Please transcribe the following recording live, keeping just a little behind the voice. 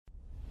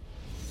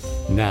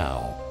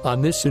Now,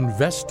 on this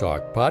Invest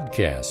Talk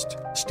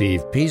podcast,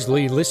 Steve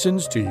Peasley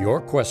listens to your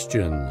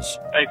questions.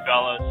 Hey,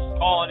 fellas.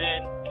 Calling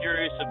in,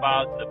 curious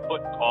about the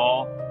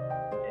put-call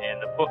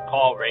and the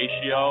put-call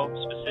ratio.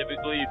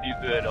 Specifically, if you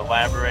could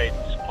elaborate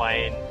and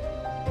explain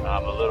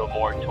a little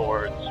more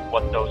towards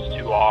what those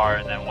two are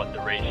and then what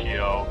the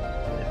ratio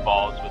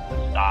involves with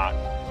the stock.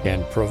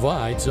 And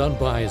provides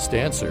unbiased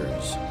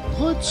answers.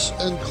 Puts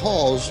and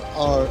calls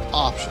are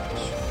options.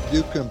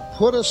 You can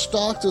put a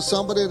stock to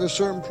somebody at a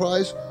certain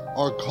price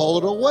or call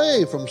it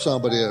away from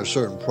somebody at a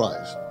certain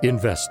price.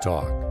 Invest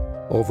Talk.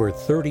 Over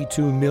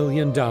 32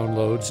 million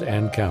downloads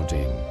and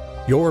counting.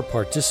 Your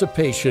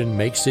participation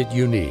makes it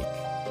unique.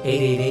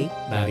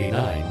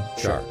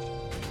 888-99-CHART.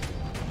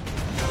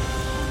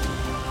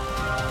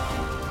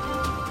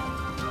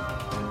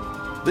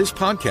 This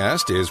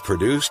podcast is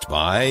produced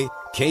by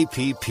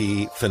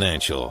KPP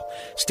Financial.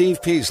 Steve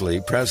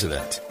Peasley,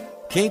 President.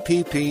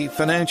 KPP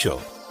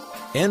Financial.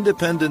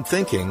 Independent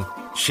thinking,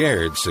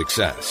 shared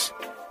success.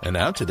 And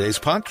now today's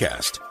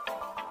podcast.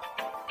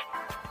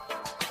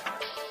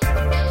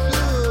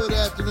 Good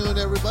afternoon,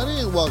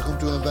 everybody, and welcome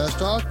to Invest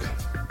Talk.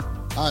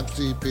 I'm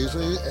Steve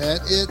Peasley, and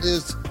it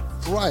is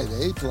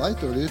Friday, July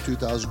 30th,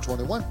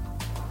 2021.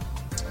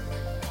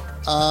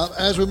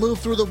 As we move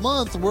through the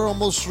month, we're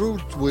almost through.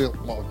 We're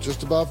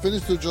just about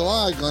finished through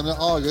July, going to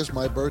August.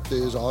 My birthday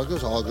is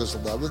August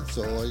 11th,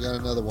 so I got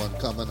another one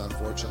coming,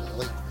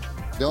 unfortunately.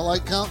 Don't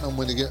like counting them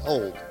when you get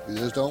old. You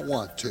just don't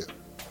want to,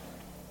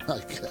 I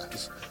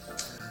guess.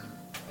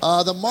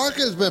 The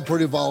market has been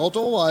pretty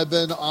volatile. I've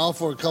been off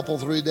for a couple,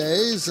 3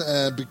 days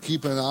and be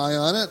keeping an eye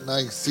on it, and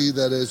I see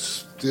that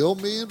it's still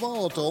being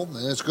volatile,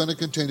 and it's going to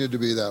continue to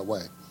be that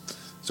way.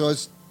 So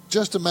it's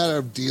just a matter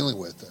of dealing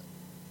with it.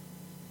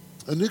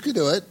 And you can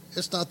do it.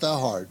 It's not that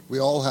hard. We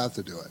all have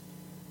to do it.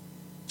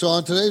 So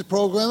on today's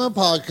program and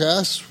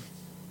podcast,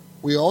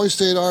 we always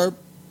state our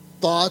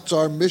thoughts,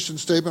 our mission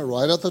statement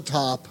right at the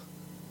top: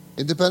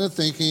 independent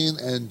thinking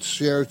and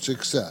shared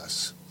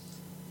success.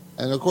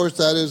 And, of course,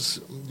 that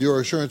is your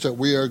assurance that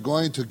we are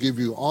going to give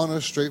you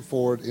honest,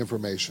 straightforward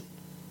information.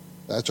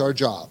 That's our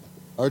job.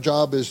 Our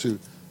job is to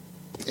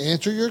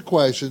answer your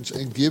questions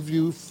and give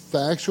you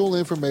factual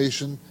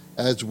information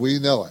as we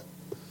know it,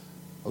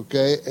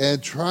 okay,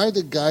 and try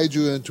to guide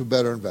you into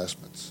better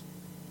investments.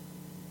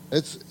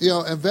 It's,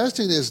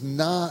 investing is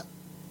not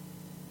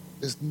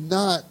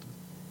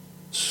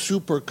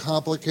super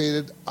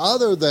complicated,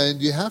 other than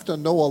you have to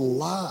know a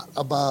lot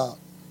about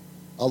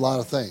a lot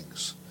of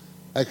things.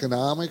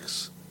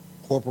 Economics,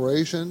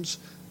 corporations,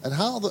 and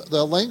how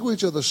the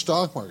language of the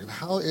stock market,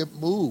 how it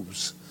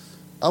moves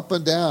up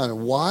and down,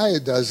 and why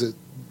it does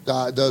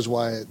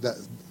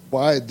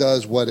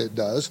what it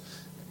does,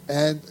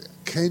 and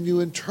can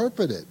you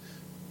interpret it?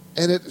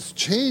 And it's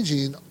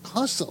changing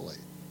constantly.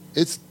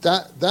 It's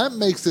that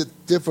makes it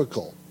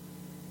difficult.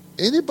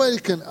 Anybody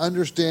can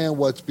understand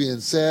what's being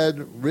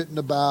said, written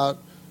about,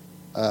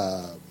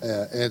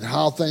 and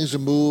how things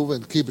move,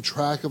 and keep a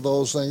track of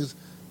those things.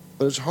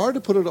 But it's hard to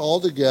put it all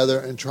together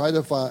and try to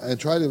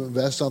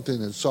invest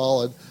something that's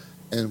solid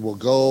and will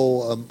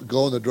go in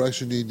the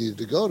direction you need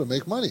to go to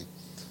make money.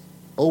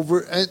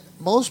 And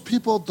most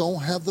people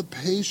don't have the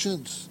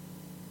patience.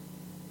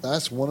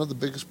 That's one of the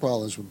biggest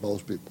problems with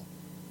most people.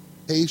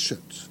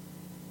 Patience.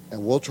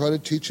 And we'll try to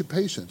teach you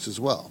patience as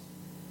well.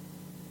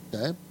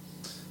 Okay?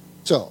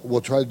 So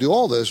we'll try to do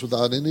all this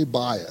without any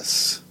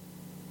bias.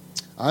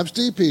 I'm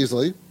Steve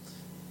Peasley,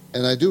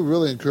 and I do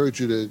really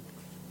encourage you to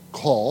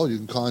call. You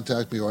can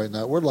contact me right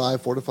now. We're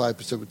live 4 to 5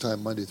 Pacific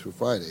time, Monday through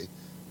Friday.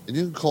 And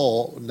you can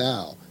call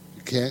now.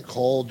 You can't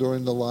call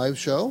during the live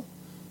show.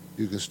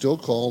 You can still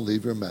call and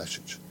leave your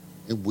message.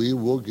 And we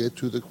will get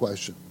to the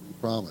question. We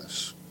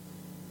promise.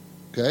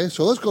 Okay,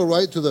 so let's go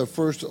right to the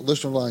first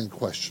listener line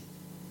question.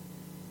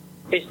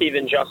 Hey,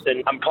 Stephen,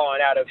 Justin. I'm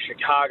calling out of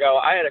Chicago.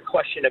 I had a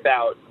question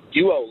about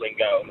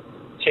Duolingo.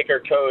 Ticker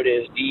code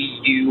is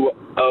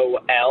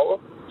DUOL,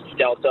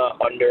 Delta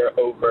Under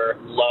Over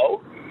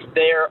Low.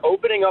 They're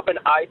opening up an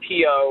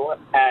IPO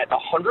at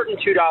 $102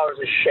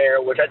 a share,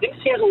 which I think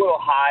seems a little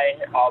high.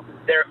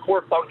 Their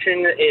core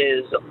function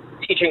is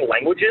teaching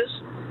languages,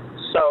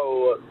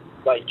 so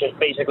just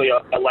basically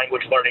a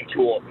language learning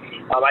tool.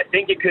 I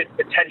think it could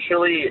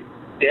potentially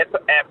dip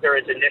after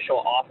its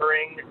initial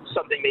offering,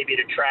 something maybe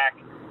to track,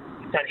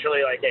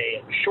 potentially like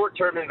a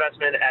short-term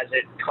investment as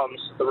it comes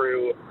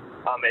through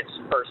its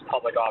first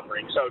public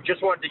offering. So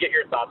just wanted to get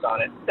your thoughts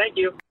on it. Thank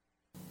you.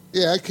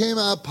 Yeah, it came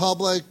out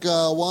public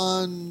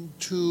 1,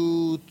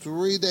 2,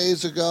 3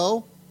 days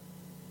ago.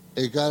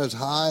 It got as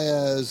high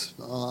as,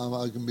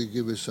 I can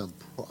give you some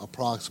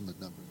approximate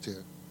numbers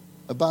here,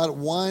 about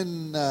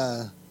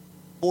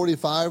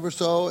 145 or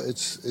so.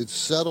 It's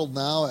settled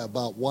now at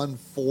about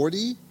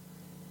 140.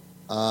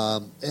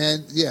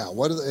 And yeah,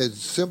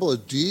 it's simple as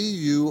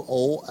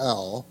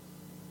DUOL,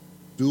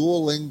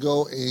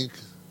 Duolingo Inc.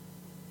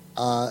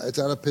 It's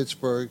out of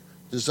Pittsburgh.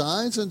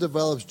 Designs and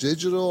develops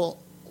digital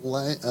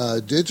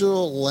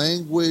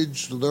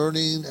language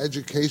learning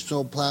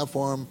educational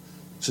platform,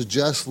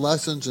 suggests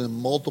lessons in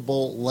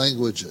multiple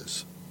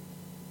languages.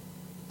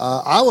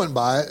 I wouldn't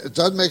buy it. It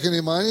doesn't make any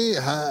money.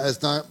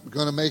 It's not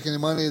going to make any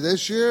money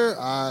this year.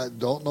 I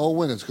don't know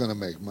when it's going to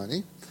make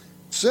money.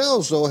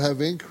 Sales, though, have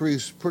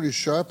increased pretty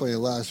sharply in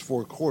the last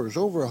 4 quarters,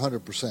 over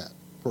 100%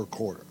 per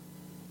quarter.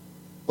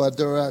 But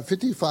they're at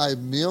 $55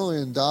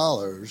 million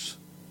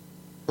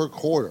per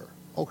quarter.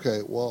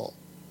 Okay, well,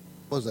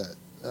 what was that?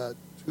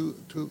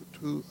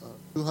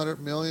 $200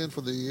 million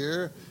for the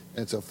year,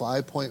 and it's a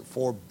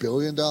 $5.4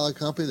 billion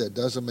company that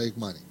doesn't make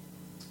money.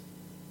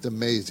 It's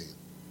amazing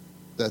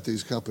that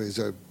these companies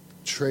are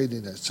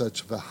trading at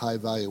such a high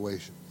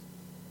valuation.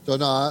 So,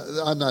 no,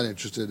 I'm not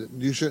interested.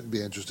 You shouldn't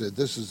be interested.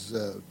 This is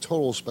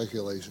total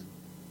speculation.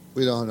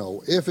 We don't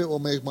know if it will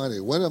make money,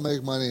 when it will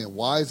make money, and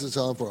why is it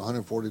selling for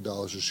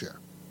 $140 a share.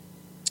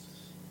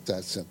 It's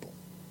that simple.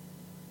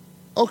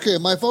 Okay,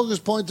 my focus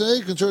point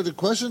today concerns the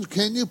question,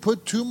 can you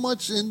put too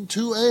much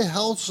into a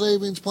health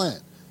savings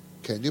plan?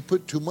 Can you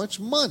put too much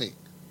money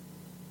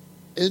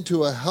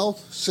into a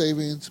health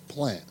savings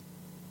plan?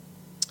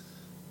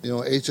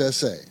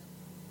 HSA.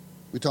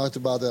 We talked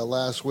about that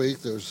last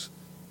week. There's,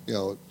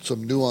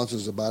 some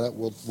nuances about it.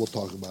 We'll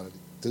talk about it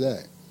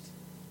today.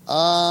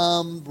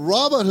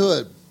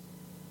 Robinhood.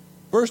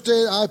 First day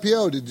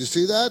IPO. Did you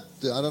see that?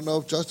 I don't know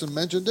if Justin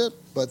mentioned it,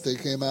 but they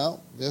came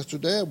out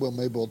yesterday.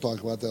 Maybe we'll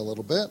talk about that a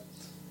little bit.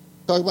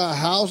 Talk about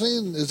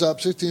housing is up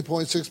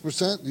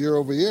 16.6% year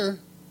over year,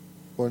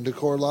 according to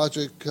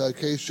CoreLogic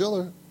Case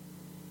Shiller.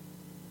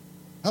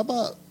 How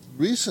about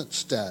recent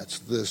stats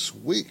this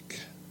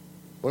week?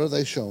 What are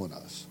they showing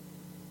us?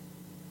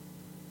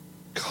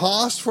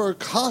 Cost for a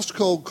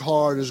Costco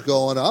card is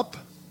going up.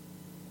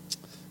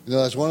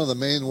 That's one of the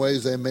main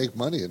ways they make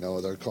money,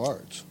 with their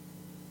cards.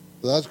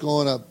 So that's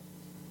going up.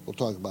 We'll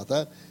talk about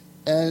that.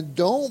 And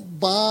don't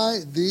buy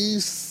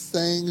these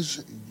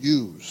things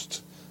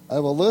used. I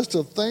have a list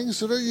of things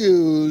that are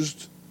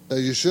used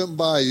that you shouldn't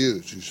buy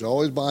used. You should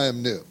always buy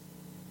them new.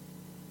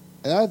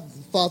 And I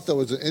thought that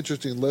was an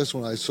interesting list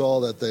when I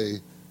saw that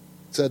they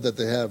said that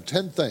they have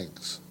 10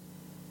 things.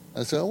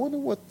 I said, I wonder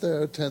what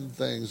their 10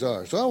 things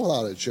are. So I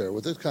thought I'd share it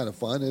with you. It's kind of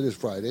fun. It is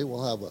Friday.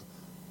 We'll have a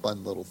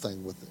fun little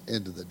thing with the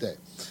end of the day.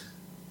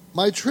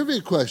 My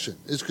trivia question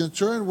is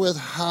concerned with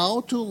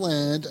how to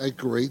land a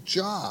great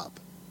job.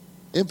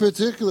 In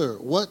particular,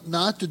 what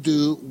not to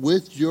do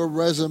with your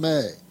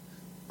resume.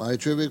 My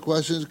trivia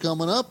question is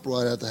coming up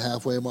right at the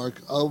halfway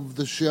mark of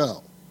the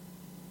show.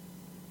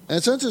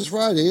 And since it's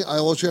Friday, I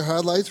will share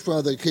highlights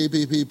from the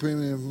KPP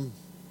Premium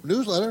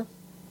newsletter.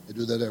 I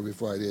do that every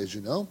Friday, as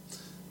you know.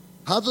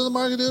 How did the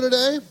market do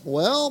today?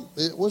 Well,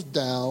 it was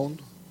down.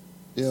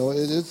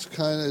 It's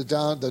kind of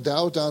down. The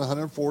Dow was down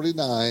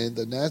 149,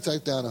 the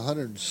NASDAQ down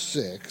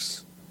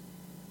 106,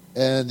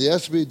 and the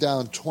S&P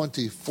down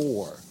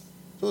 24.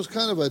 So it's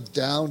kind of a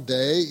down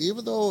day,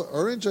 even though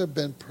earnings have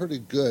been pretty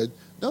good.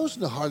 Notice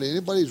hardly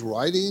anybody's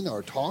writing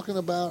or talking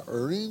about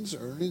earnings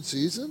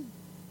season.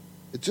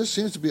 It just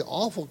seems to be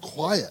awful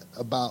quiet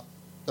about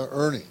the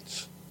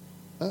earnings.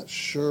 Not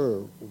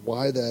sure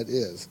why that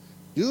is.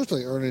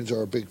 Usually earnings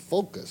are a big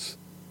focus.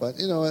 But,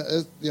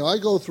 I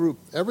go through,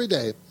 every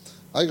day,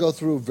 I go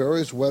through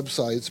various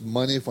websites,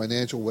 money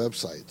financial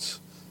websites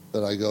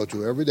that I go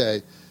to every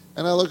day,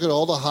 and I look at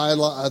all the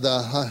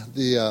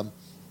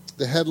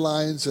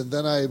headlines, and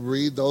then I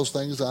read those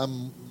things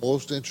I'm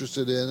most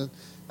interested in,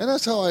 and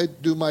that's how I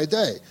do my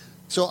day.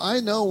 So I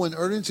know when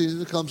earnings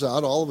season comes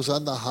out, all of a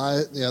sudden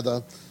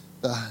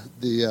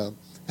the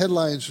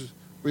headlines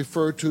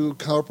refer to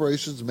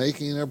corporations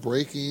making or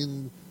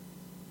breaking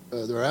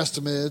their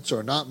estimates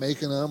or not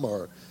making them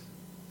or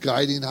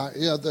guiding.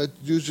 That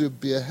usually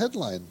be a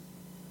headline,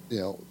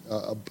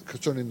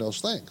 concerning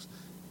those things.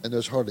 And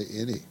there's hardly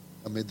any.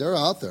 I mean, they're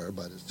out there,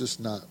 but it's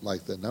just not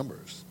like the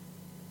numbers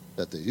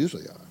that they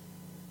usually are.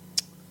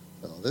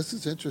 So this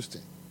is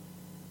interesting.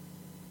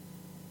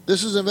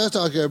 This is Invest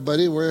Talk,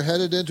 everybody. We're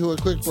headed into a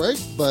quick break,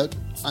 but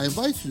I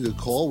invite you to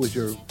call with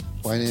your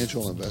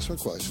financial investment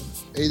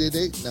questions.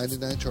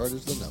 888-99-CHART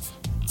is the number.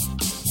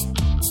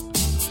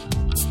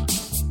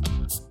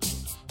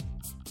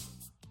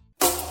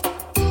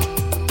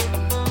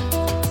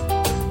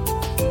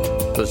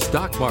 The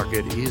stock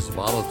market is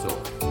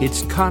volatile.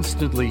 It's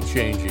constantly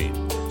changing.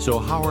 So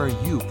how are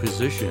you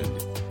positioned?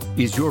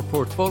 Is your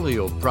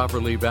portfolio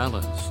properly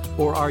balanced,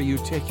 or are you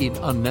taking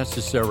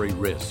unnecessary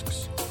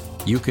risks?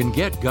 You can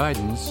get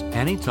guidance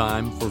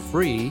anytime for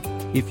free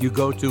if you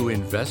go to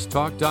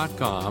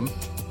investtalk.com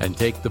and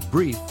take the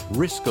brief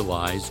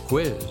Riskalyze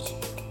quiz.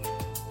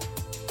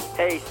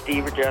 Hey,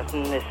 Steve or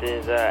Justin, this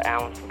is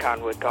Alan from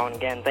Cottonwood calling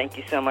again. Thank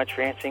you so much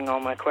for answering all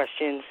my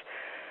questions.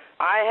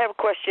 I have a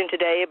question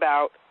today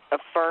about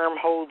Affirm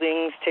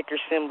Holdings, ticker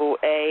symbol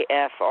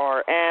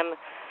AFRM.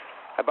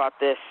 I bought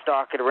this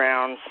stock at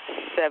around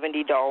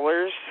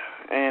 $70,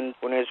 and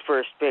when it was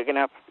first picking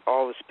up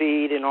all the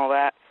speed and all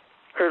that,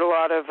 heard a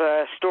lot of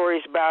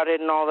stories about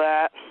it and all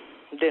that.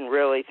 Didn't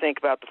really think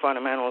about the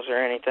fundamentals or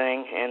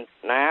anything, and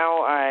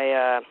now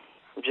I'm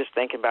just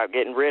thinking about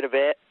getting rid of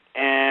it,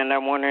 and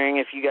I'm wondering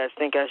if you guys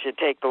think I should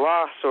take the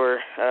loss or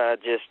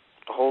just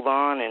hold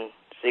on and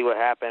see what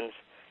happens.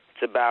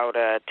 about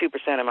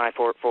 2% of my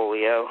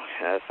portfolio.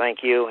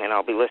 Thank you, and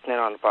I'll be listening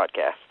on the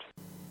podcast.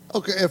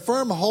 Okay,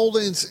 Affirm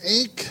Holdings,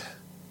 Inc.,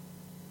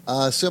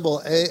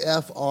 symbol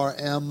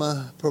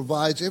AFRM,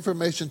 provides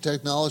information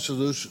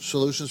technology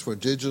solutions for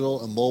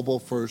digital and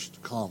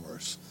mobile-first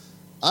commerce.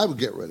 I would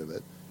get rid of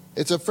it.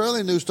 It's a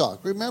fairly new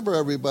stock. Remember,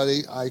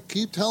 everybody, I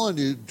keep telling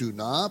you, do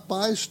not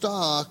buy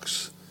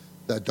stocks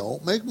that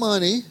don't make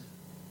money.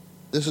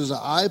 This is an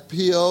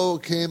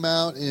IPO, came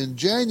out in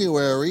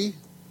January,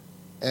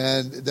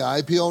 and the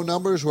IPO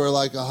numbers were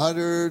like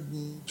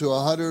 100 to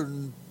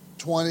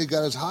 120,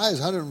 got as high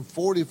as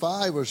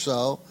 145 or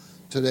so.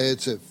 Today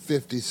it's at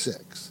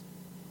 56.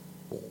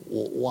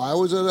 Why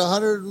was it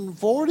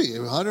 140,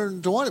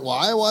 120?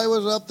 Why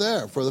was it up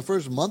there? For the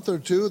first month or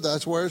two,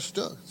 that's where it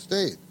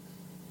stayed.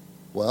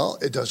 Well,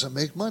 it doesn't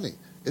make money.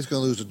 It's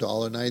going to lose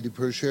 $1.90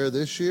 per share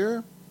this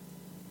year,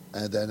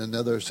 and then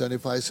another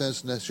 75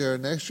 cents next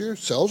year.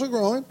 Sales are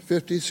growing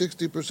 50,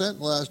 60% in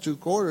the last 2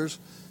 quarters.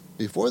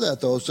 Before that,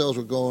 though, sales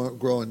were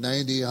growing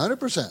 90,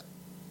 100%.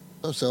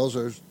 Those sales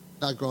are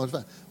not growing as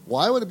fast.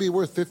 Why would it be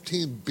worth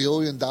 $15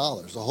 billion, the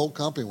whole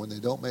company, when they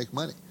don't make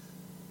money?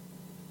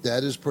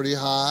 Debt is pretty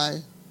high.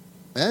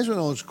 Management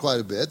owns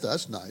quite a bit.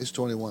 That's nice,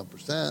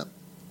 21%.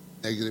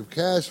 Negative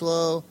cash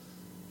flow.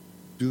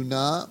 Do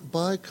not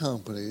buy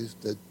companies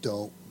that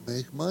don't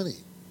make money.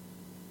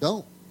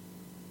 Don't.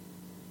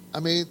 I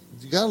mean,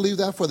 you got to leave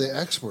that for the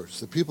experts,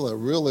 the people that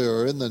really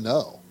are in the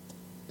know.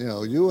 You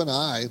know, you and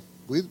I,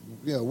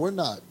 we're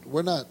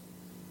not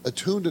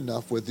attuned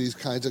enough with these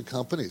kinds of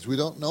companies. We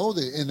don't know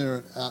the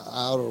inner and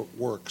outer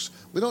works.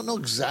 We don't know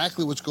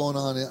exactly what's going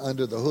on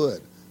under the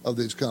hood of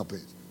these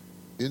companies.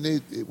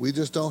 We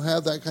just don't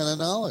have that kind of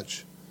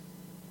knowledge.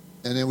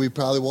 And then we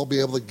probably won't be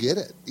able to get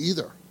it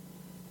either.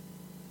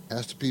 It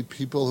has to be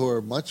people who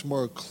are much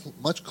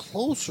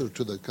closer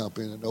to the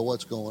company to know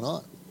what's going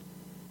on.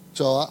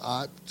 So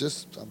I'm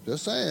just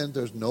saying,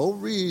 there's no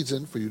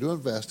reason for you to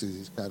invest in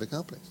these kind of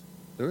companies.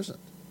 There isn't.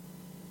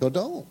 So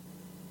don't.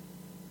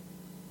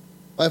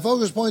 My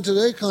focus point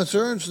today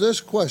concerns this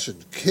question.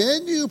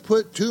 Can you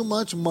put too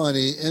much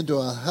money into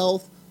a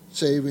health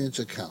savings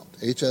account,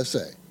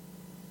 HSA?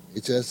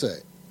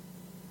 HSA.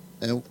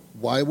 And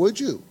why would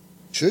you?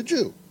 Should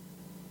you?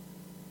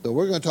 So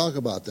we're going to talk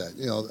about that.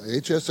 You know,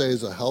 HSA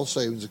is a health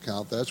savings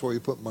account. That's where you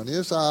put money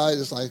aside.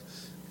 It's like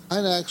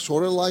kind of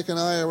sort of like an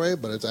IRA,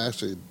 but it's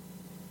actually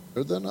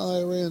better than an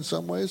IRA in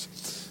some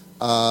ways.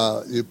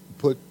 You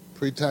put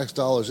pre-tax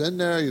dollars in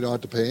there. You don't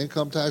have to pay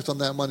income tax on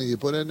that money you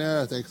put in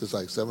there. I think it's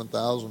like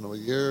 $7,000 a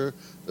year.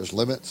 There's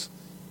limits,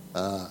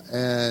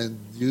 and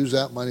use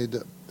that money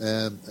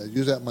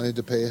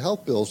to pay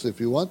health bills if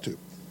you want to.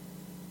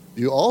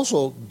 You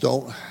also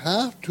don't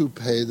have to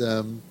pay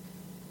them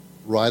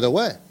right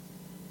away.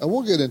 And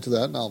we'll get into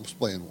that, and I'll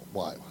explain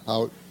why.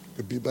 How it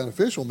could be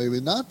beneficial maybe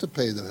not to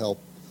pay the health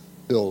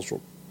bills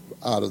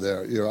out of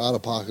there, your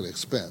out-of-pocket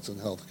expense and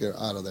health care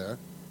out of there,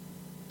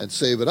 and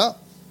save it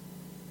up.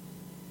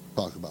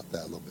 Talk about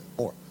that a little bit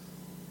more.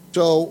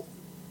 So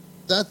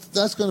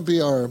that's going to be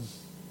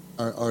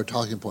our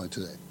talking point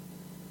today.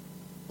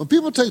 When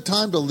people take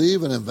time to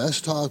leave an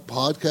Invest Talk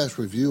podcast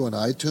review on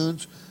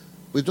iTunes,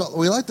 we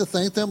like to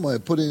thank them by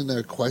putting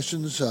their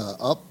questions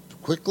up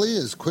quickly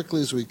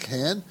as we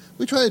can.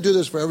 We try to do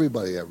this for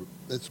everybody.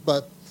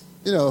 But,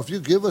 you know, if you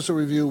give us a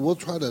review, we'll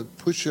try to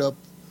push you up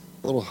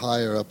a little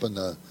higher up in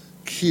the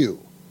queue.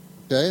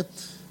 Okay?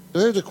 So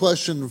here's a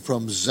question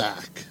from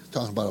Zach,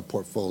 talking about a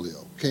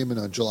portfolio. Came in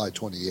on July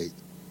 28th.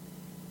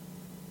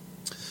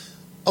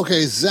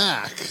 Okay,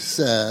 Zach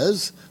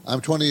says,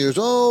 I'm 20 years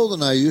old,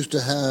 and I used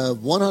to have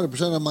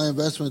 100% of my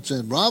investments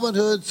in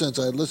Robinhood. Since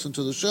I listened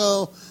to the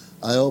show,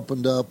 I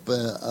opened up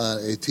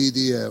a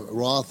TD, a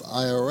Roth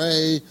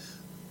IRA,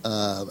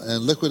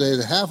 and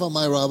liquidated half of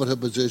my Robinhood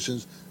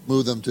positions,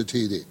 moved them to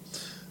TD.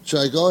 Should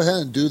I go ahead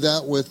and do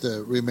that with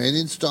the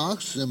remaining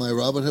stocks in my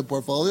Robinhood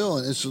portfolio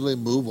and instantly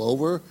move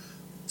over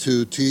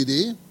to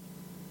TD?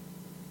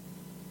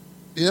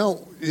 You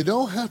know, you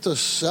don't have to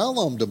sell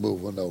them to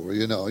move them over,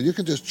 you know. You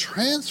can just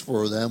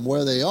transfer them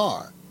where they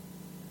are.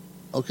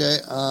 Okay?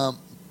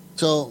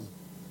 So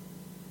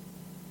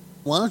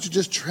why don't you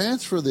just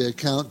transfer the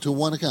account to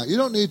one account? You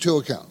don't need 2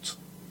 accounts.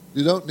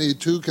 You don't need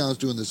 2 accounts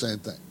doing the same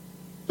thing.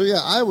 So,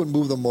 yeah, I would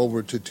move them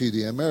over to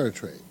TD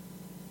Ameritrade,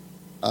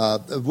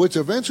 which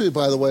eventually,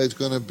 by the way, is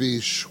going to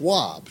be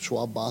Schwab.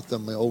 Schwab bought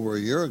them over a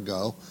year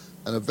ago,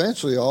 and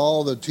eventually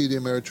all the TD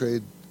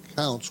Ameritrade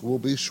accounts will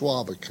be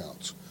Schwab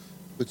accounts,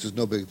 which is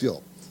no big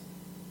deal.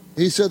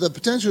 He said the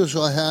potential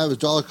I have is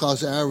dollar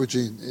cost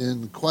averaging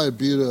in quite a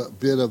bit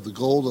of the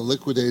gold and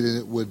liquidating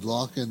it would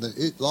lock in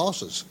the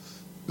losses.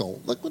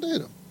 Don't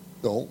liquidate them.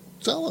 Don't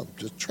sell them.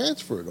 Just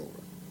transfer it over.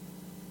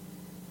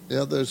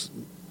 You know,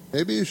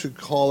 maybe you should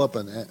call up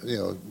and, you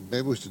know,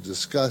 maybe we should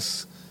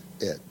discuss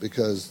it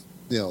because,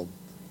 you know,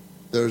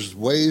 there's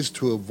ways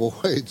to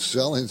avoid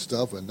selling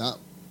stuff and not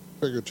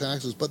trigger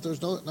taxes, but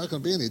there's not going to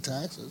be any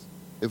taxes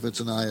if it's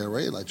an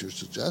IRA like you're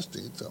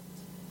suggesting. So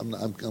I'm a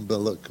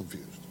little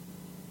confused.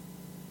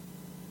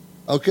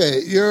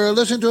 Okay, you're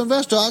listening to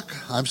Invest Talk.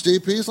 I'm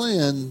Steve Peasley,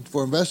 and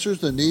for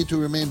investors, the need to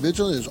remain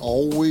vigilant is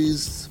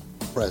always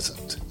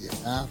present. You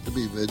have to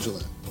be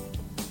vigilant.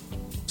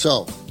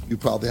 So, you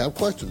probably have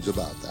questions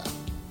about that.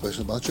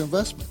 Questions about your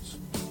investments.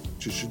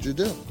 What should you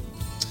do?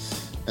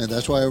 And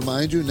that's why I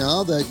remind you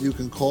now that you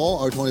can call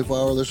our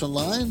 24-hour listen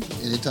line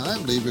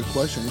anytime. Leave your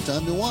question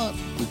anytime you want.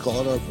 We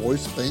call it our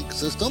voice bank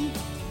system.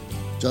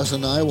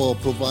 Justin and I will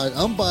provide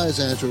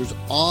unbiased answers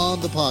on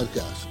the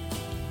podcast.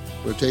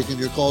 We're taking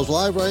your calls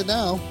live right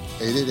now,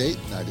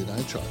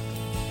 888-99-CHART.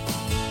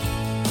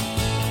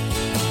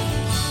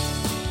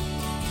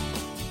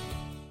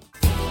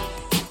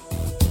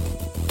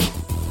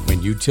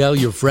 When you tell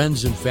your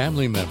friends and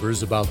family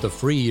members about the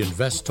free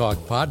Invest Talk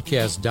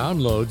podcast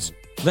downloads,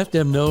 let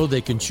them know they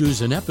can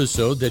choose an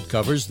episode that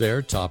covers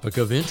their topic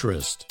of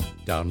interest.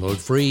 Download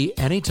free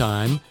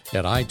anytime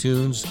at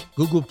iTunes,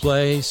 Google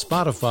Play,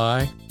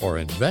 Spotify, or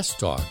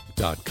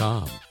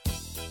investtalk.com.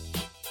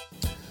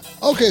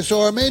 Okay, so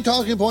our main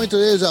talking point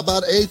today is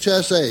about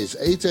HSAs.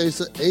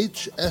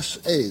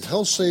 HSAs,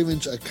 health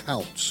savings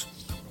accounts.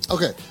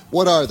 Okay,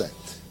 what are they?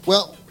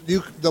 Well,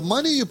 the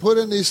money you put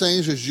in these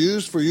things is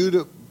used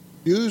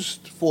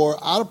for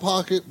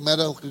out-of-pocket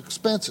medical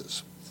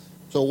expenses.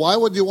 So why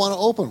would you want to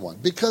open one?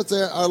 Because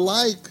they're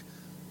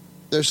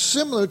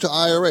similar to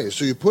IRAs.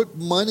 So you put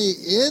money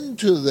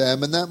into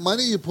them, and that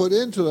money you put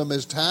into them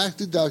is tax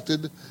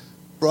deducted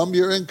from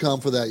your income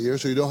for that year,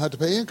 so you don't have to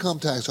pay income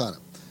tax on it.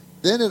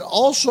 Then it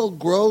also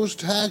grows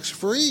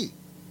tax-free.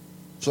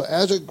 So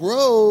as it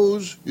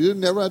grows, you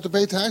never have to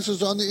pay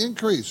taxes on the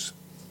increase.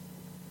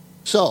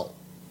 So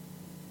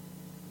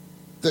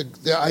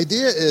the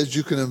idea is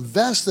you can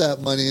invest that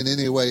money in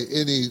any way,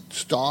 any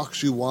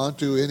stocks you want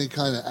to, any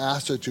kind of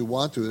asset you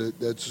want to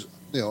that's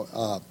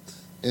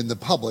in the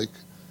public.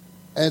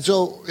 And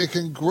so it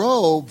can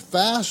grow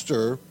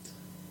faster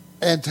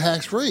and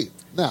tax-free.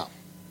 Now,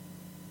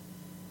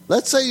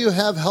 let's say you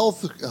have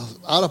health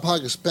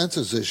out-of-pocket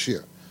expenses this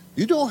year.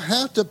 You don't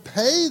have to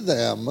pay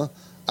them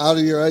out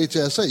of your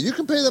HSA. You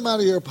can pay them out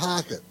of your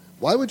pocket.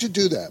 Why would you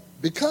do that?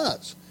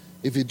 Because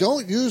if you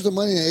don't use the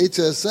money in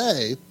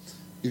HSA,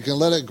 you can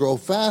let it grow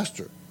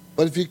faster.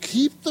 But if you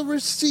keep the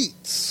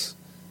receipts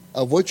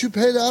of what you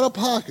paid out of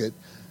pocket,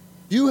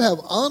 you have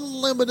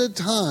unlimited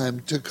time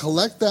to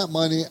collect that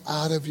money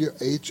out of your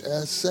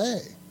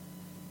HSA.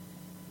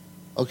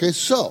 Okay,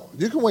 so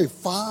you can wait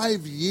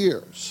 5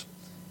 years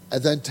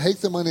and then take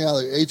the money out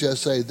of the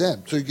HSA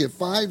then. So you get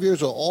 5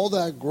 years of all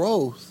that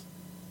growth,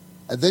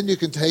 and then you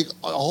can take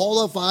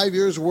all the 5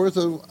 years' worth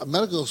of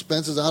medical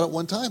expenses out at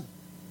one time.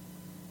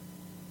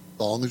 As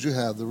long as you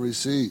have the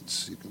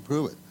receipts, you can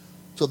prove it.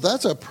 So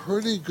that's a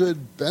pretty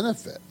good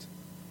benefit.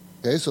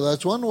 Okay, so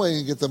that's one way you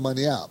can get the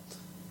money out.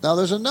 Now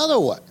there's another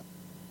way.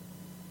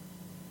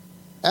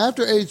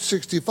 After age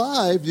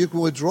 65, you can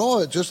withdraw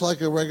it just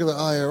like a regular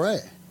IRA.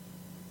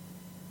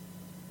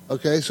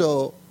 Okay,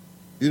 so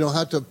you don't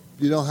have to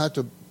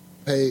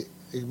pay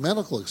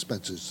medical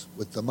expenses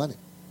with the money.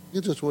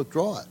 You just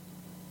withdraw it.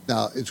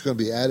 Now, it's going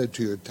to be added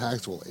to your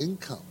taxable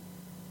income.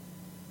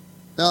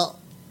 Now,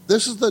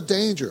 this is the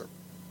danger.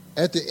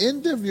 At the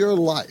end of your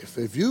life,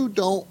 if you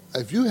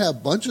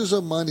have bunches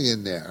of money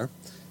in there,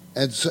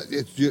 and so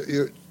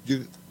you're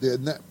going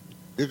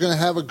to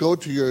have it go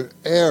to your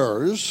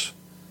heirs,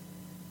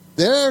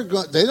 they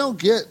don't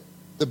get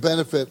the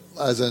benefit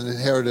as an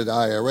inherited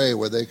IRA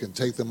where they can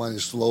take the money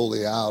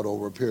slowly out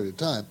over a period of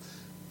time.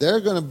 They're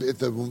going to,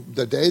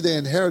 the day they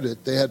inherit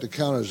it, they have to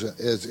count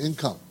as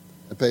income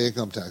and pay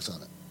income tax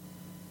on it.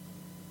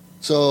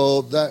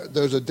 So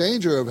there's a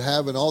danger of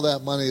having all that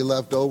money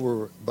left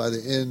over by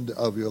the end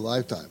of your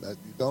lifetime. That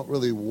you don't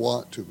really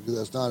want to, because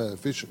that's not an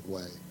efficient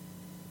way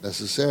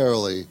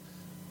necessarily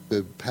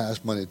to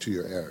pass money to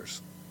your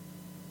heirs.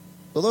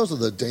 So those are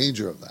the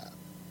danger of that.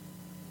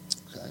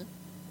 Okay.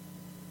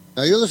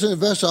 Now you're listening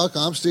to Invest Talk.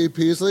 I'm Steve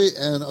Peasley,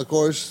 and of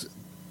course,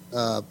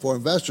 for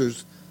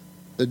investors,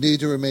 the need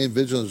to remain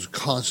vigilant is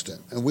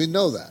constant, and we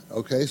know that,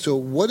 okay? So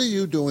what are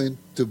you doing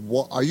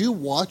are you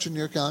watching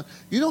your account?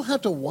 You don't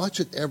have to watch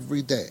it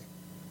every day.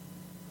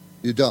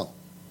 You don't.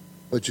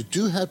 But you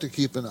do have to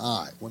keep an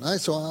eye. When I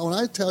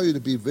tell you to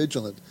be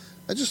vigilant,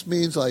 that just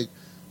means like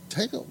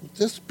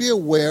just be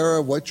aware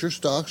of what your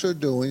stocks are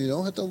doing. You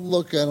don't have to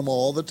look at them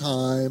all the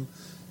time.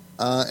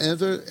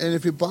 And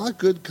if you bought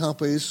good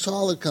companies,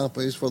 solid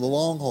companies for the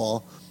long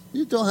haul,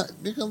 you can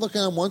look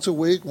at them once a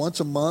week, once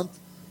a month.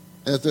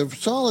 And if they're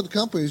solid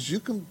companies, you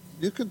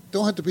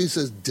don't have to be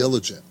as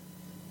diligent,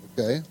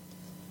 okay?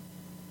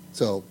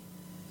 So,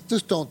 you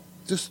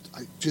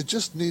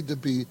just need to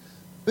be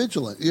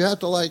vigilant. You have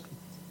to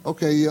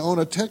you own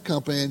a tech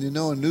company and you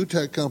know a new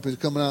tech company is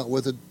coming out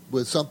with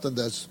something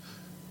that's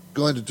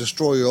going to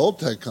destroy your old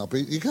tech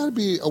company. You got to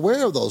be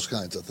aware of those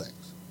kinds of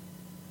things,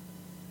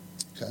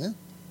 okay?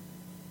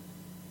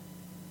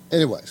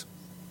 Anyways,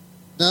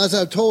 now as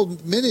I've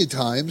told many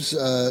times.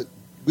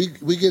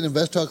 We get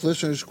Invest Talk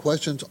listeners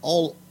questions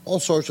all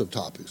sorts of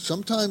topics.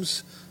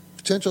 Sometimes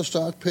potential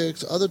stock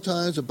picks, other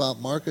times about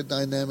market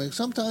dynamics.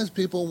 Sometimes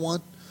people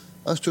want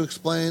us to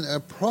explain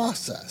a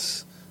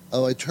process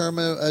a term,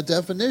 a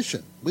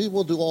definition. We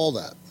will do all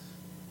that.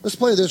 Let's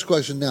play this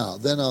question now,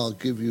 then I'll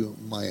give you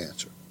my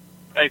answer.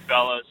 Hey,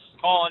 fellas.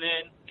 Calling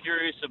in,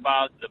 curious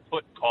about the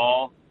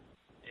put-call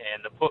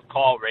and the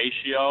put-call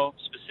ratio.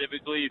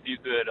 Specifically, if you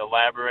could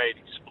elaborate,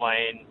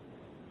 explain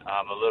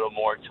a little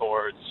more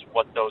towards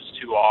what those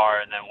two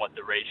are and then what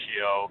the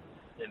ratio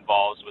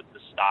involves with the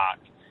stock.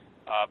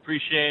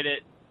 Appreciate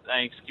it.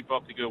 Thanks. Keep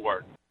up the good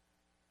work.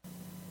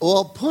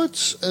 Well,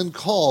 puts and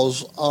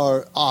calls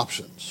are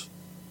options.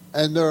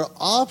 And there are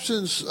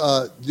options.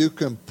 You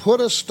can put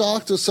a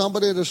stock to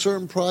somebody at a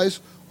certain price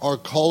or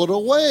call it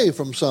away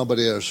from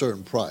somebody at a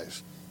certain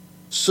price.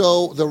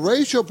 So the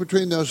ratio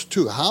between those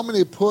two, how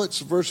many puts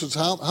versus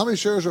how many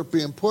shares are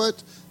being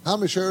put, how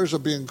many shares are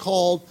being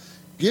called,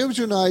 gives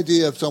you an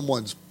idea if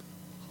someone's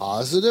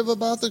positive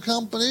about the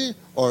company,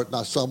 or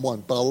not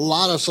someone, but a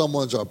lot of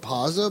someone's are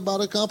positive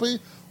about a company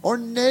or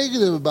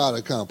negative about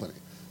a company.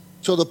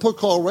 So the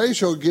put-call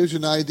ratio gives you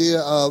an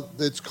idea of,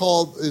 it's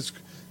called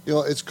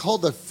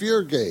the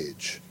fear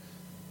gauge.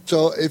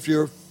 So if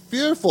you're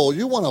fearful,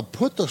 you want to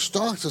put the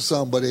stock to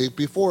somebody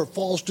before it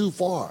falls too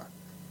far.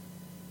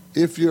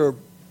 If you're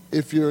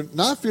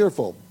not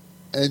fearful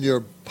and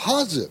you're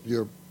positive,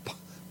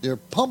 you're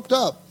pumped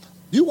up,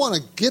 you want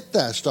to get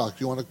that stock.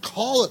 You want to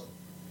call it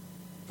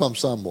from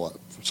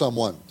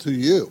someone to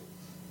you.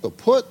 So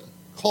put,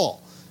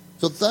 call.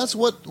 So that's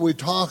what we're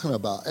talking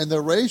about. And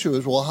the ratio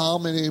is, well, how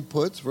many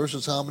puts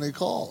versus how many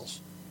calls?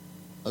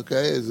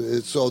 Okay,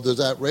 so does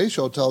that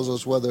ratio tells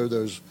us whether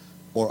there's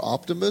more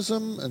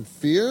optimism and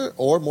fear,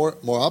 or more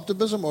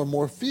optimism or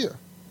more fear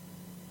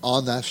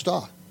on that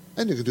stock.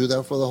 And you can do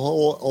that for the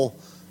whole.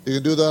 You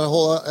can do that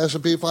whole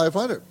S&P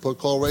 500 put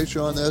call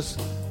ratio on this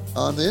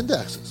on the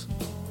indexes.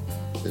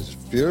 Is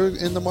fear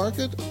in the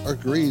market or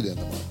greed in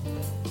the market?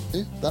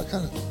 See, that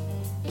kind of thing.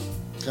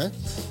 Okay.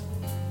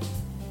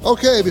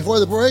 Okay, before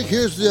the break,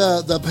 here's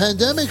the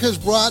pandemic has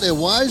brought a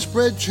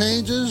widespread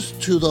changes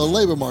to the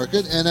labor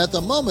market, and at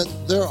the moment,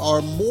 there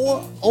are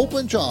more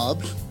open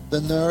jobs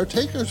than there are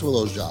takers for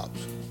those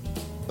jobs.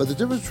 But the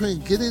difference between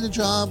getting a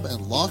job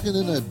and locking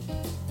in a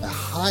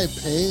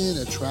high-paying,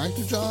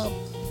 attractive job,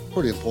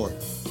 pretty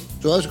important.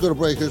 So as we go to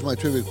break, here's my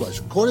trivia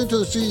question. According to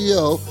the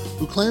CEO,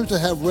 who claims to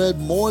have read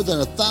more than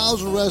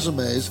 1,000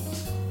 resumes,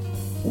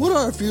 what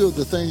are a few of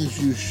the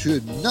things you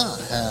should not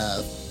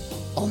have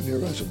on your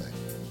resume?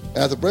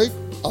 At the break,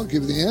 I'll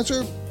give you the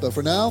answer. But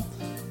for now,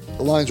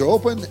 the lines are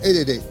open,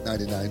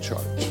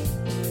 888-99-CHARGE.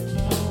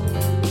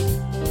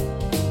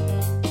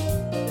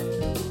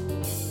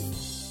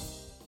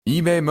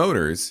 eBay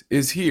Motors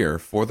is here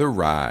for the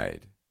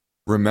ride.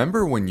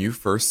 Remember when you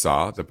first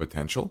saw the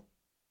potential?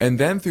 And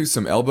then through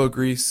some elbow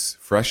grease,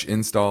 fresh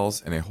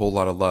installs, and a whole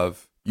lot of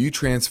love, you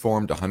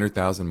transformed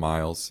 100,000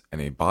 miles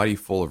and a body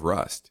full of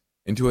rust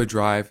into a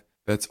drive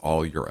that's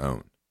all your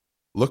own.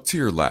 Look to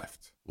your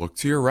left. Look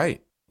to your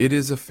right. It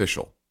is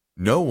official.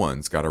 No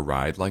one's got a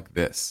ride like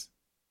this.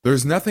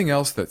 There's nothing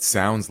else that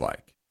sounds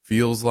like,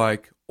 feels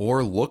like,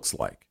 or looks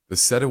like the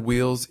set of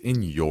wheels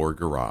in your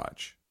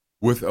garage.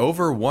 With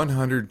over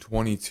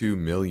 122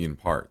 million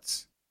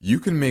parts, you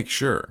can make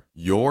sure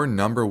your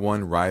number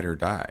one ride or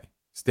die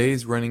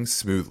stays running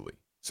smoothly,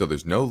 so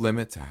there's no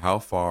limit to how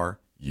far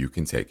you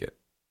can take it.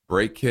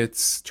 Brake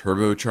kits,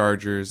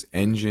 turbochargers,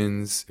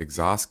 engines,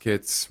 exhaust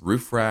kits,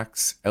 roof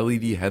racks,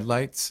 LED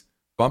headlights,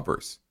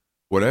 bumpers,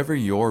 whatever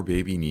your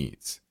baby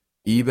needs,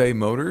 eBay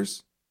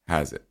Motors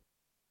has it.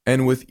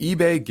 And with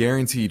eBay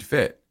Guaranteed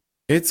Fit,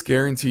 it's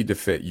guaranteed to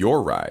fit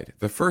your ride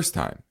the first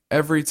time,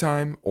 every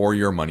time, or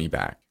your money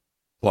back.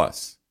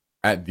 Plus,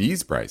 at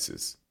these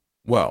prices,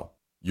 well,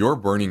 you're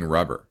burning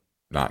rubber,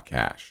 not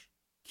cash.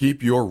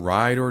 Keep your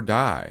ride or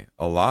die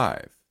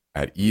alive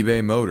at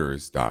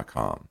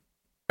ebaymotors.com.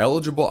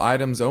 Eligible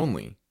items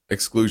only.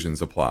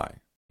 Exclusions apply.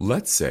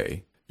 Let's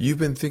say you've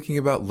been thinking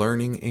about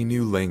learning a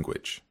new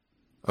language.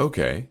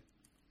 Okay,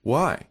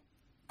 why?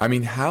 I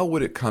mean, how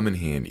would it come in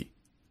handy?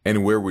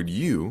 And where would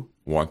you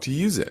want to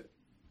use it?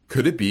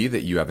 Could it be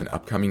that you have an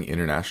upcoming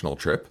international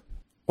trip?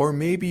 Or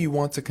maybe you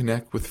want to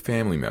connect with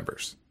family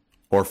members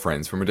or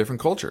friends from a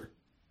different culture?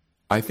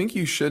 I think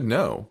you should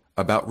know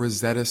about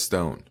Rosetta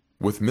Stone.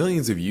 With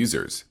millions of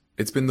users,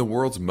 it's been the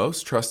world's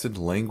most trusted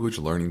language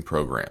learning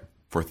program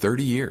for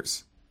 30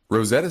 years.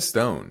 Rosetta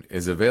Stone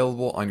is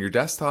available on your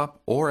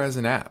desktop or as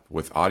an app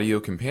with Audio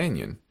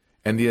Companion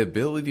and the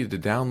ability to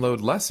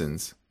download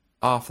lessons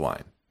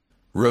offline.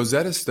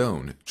 Rosetta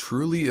Stone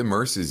truly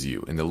immerses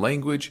you in the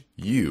language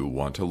you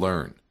want to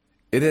learn.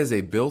 It has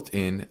a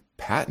built-in,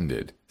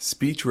 patented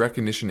speech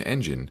recognition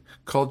engine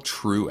called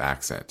True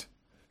Accent.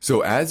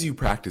 So as you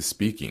practice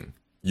speaking,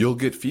 you'll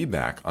get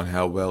feedback on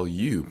how well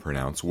you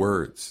pronounce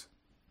words.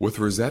 With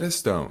Rosetta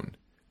Stone,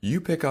 you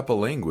pick up a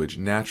language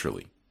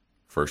naturally,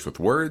 first with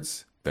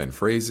words, then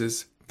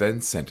phrases, then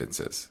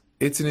sentences.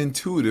 It's an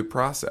intuitive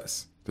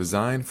process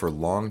designed for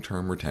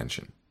long-term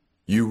retention.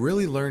 You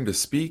really learn to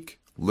speak,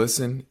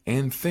 listen,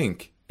 and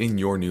think in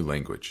your new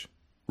language.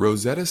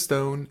 Rosetta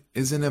Stone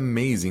is an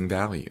amazing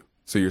value,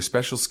 so your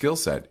special skill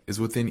set is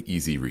within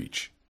easy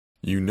reach.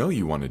 You know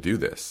you want to do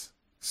this,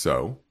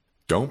 so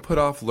Don't put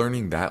off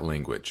learning that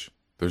language.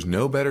 There's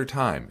no better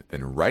time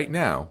than right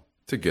now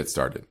to get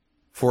started.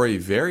 For a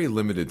very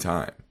limited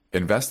time,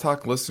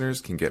 InvestTalk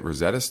listeners can get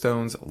Rosetta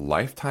Stone's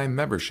lifetime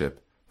membership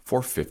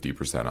for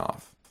 50%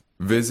 off.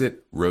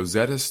 Visit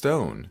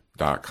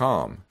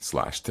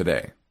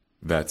rosettastone.com/today.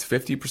 That's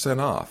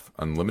 50% off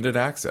unlimited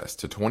access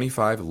to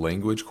 25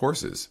 language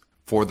courses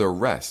for the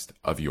rest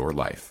of your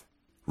life.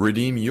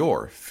 Redeem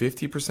your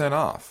 50%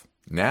 off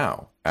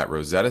now at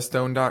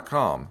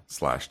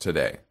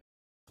rosettastone.com/today.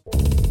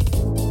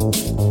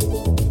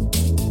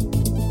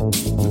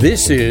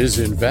 This is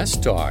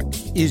Invest Talk.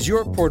 Is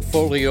your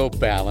portfolio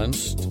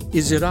balanced?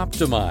 Is it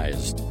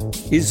optimized?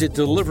 Is it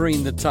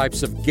delivering the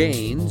types of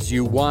gains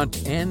you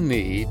want and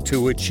need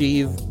to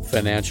achieve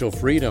financial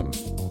freedom?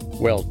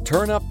 Well,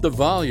 turn up the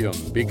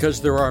volume because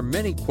there are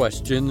many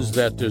questions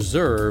that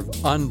deserve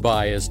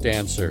unbiased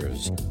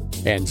answers.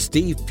 And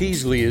Steve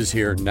Peasley is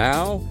here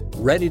now,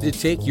 ready to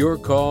take your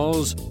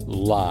calls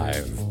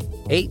live.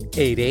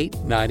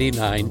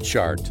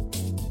 888-99-CHART.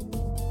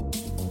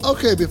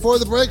 Okay, before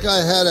the break,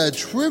 I had a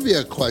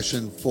trivia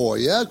question for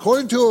you.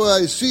 According to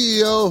a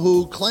CEO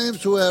who claims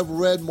to have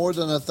read more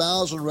than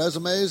 1,000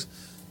 resumes,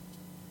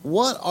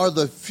 what are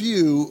a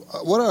few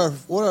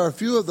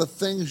of the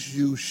things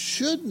you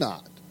should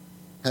not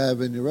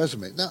have in your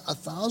resume? Now,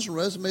 1,000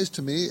 resumes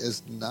to me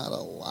is not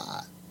a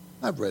lot.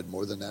 I've read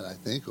more than that, I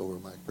think, over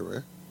my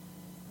career.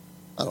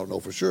 I don't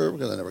know for sure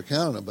because I never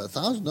counted them, but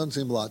 1,000 doesn't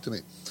seem a lot to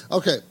me.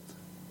 Okay,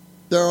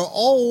 there are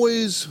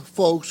always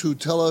folks who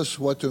tell us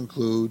what to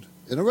include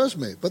in a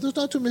resume, but there's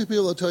not too many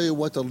people that tell you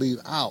what to leave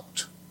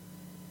out.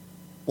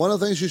 One of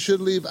the things you should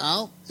leave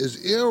out is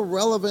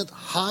irrelevant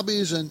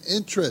hobbies and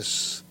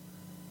interests.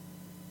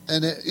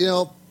 And,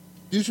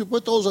 you should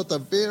put those at the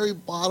very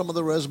bottom of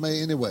the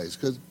resume anyways,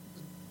 because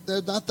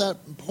they're not that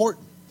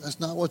important. That's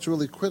not what's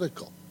really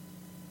critical.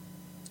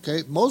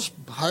 Okay, most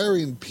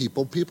hiring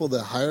people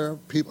that hire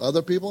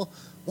other people,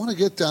 want to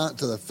get down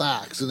to the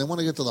facts, and they want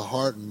to get to the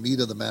heart and meat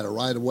of the matter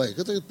right away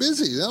because they're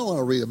busy. They don't want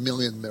to read a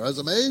million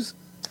resumes.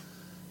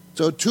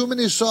 So too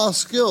many soft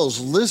skills.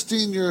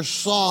 Listing your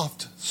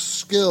soft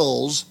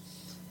skills,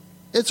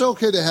 it's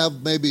okay to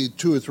have maybe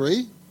 2 or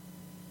 3,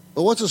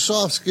 but what's a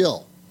soft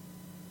skill?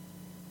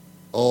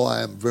 Oh,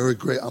 I am very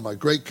great. I'm a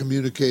great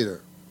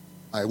communicator.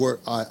 I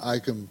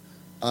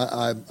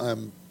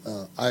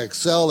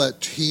excel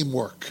at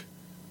teamwork.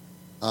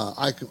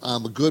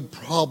 I'm a good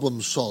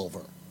problem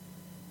solver.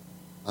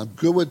 I'm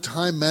good with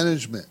time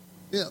management.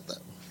 Yeah,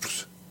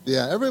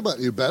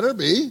 everybody. You better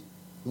be.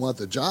 You want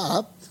the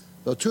job.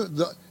 So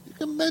you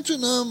can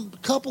mention a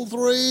couple,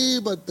 3,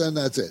 but then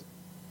that's it.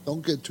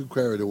 Don't get too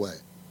carried away.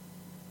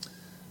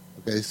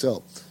 Okay,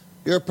 so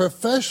your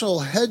professional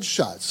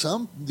headshots.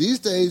 These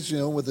days,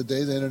 with the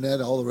day of the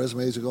internet, all the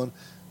resumes are going.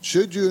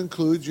 Should you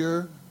include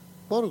your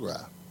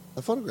photograph,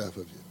 a photograph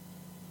of you?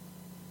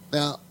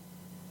 Now,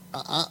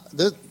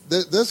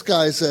 this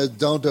guy says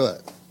don't do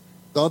it.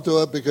 Don't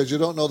do it because you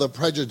don't know the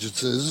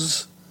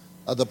prejudices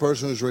of the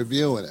person who's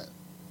reviewing it,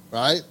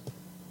 right?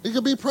 You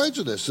could be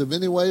prejudiced in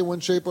any way, one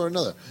shape or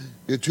another.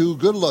 You're too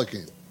good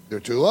looking.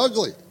 You're too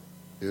ugly.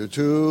 You're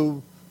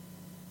too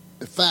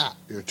fat.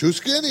 You're too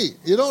skinny.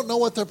 You don't know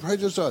what their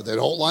prejudices are. They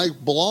don't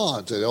like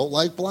blondes. They don't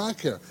like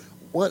black hair.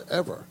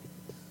 Whatever.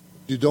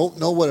 You don't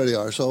know what they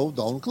are, so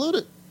don't include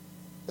it.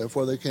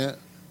 Therefore,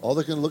 all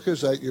they can look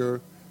is at your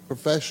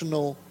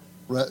professional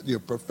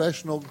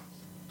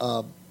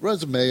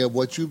resume of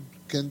what you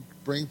can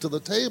bring to the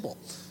table.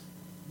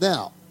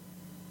 Now,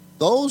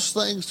 those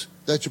things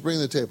that you bring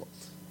to the table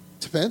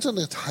depends on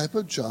the type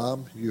of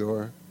job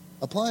you're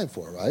applying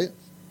for, right?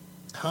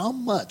 How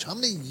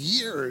many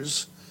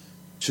years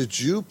should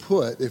you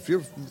put, if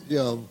you're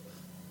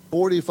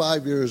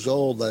 45 years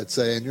old, let's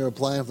say, and you're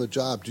applying for the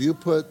job, do you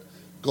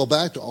go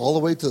back to all the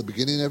way to the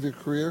beginning of your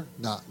career?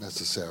 Not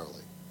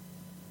necessarily.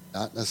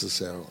 Not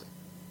necessarily.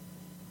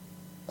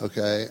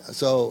 Okay,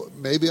 so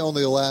maybe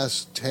only the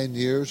last 10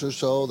 years or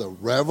so, the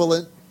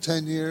relevant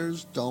 10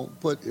 years, don't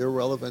put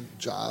irrelevant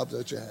jobs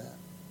that you have.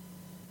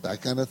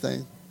 That kind of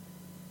thing.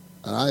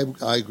 And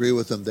I agree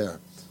with them there.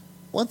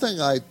 One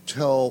thing I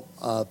tell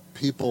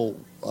people,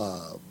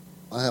 I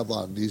have a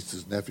lot of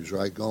nieces and nephews,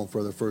 right, going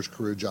for their first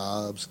career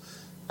jobs.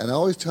 And I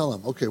always tell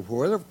them, okay,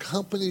 whatever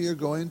company you're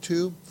going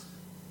to,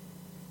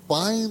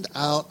 find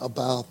out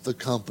about the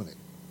company.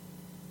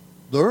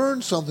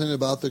 Learn something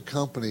about the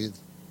company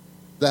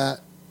that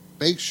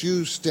makes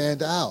you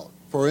stand out.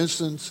 For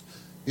instance,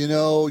 you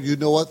know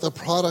what the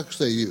products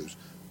they use.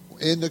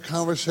 In the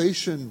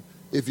conversation,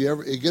 if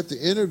you get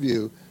the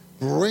interview,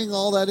 bring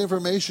all that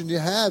information you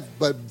have,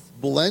 but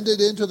blend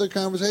it into the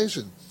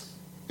conversation.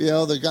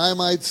 The guy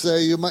might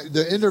say,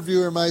 the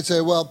interviewer might say,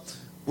 well,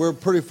 we're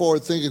pretty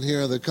forward thinking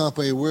here in the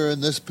company. We're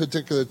in this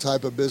particular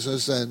type of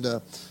business,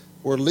 and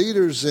we're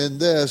leaders in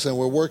this, and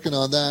we're working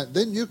on that.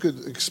 Then you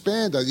could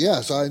expand on,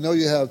 yes, I know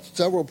you have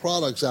several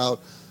products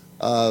out,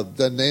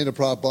 then name the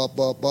product, blah,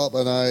 blah, blah,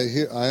 and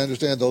I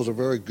understand those are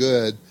very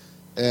good.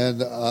 And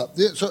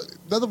so,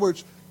 in other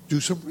words, do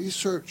some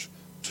research.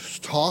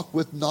 Just talk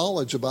with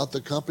knowledge about the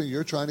company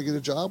you're trying to get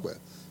a job with.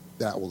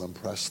 That will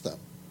impress them.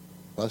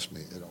 Trust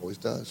me, it always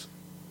does.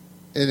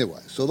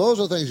 Anyway, so those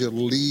are things you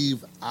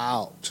leave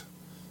out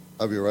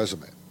of your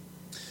resume.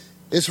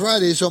 It's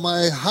Friday, so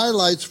my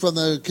highlights from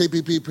the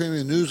KPP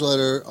Premium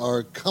Newsletter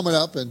are coming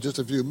up in just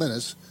a few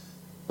minutes.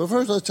 But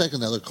first, let's take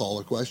another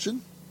caller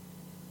question.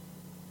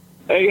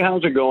 Hey,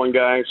 how's it going,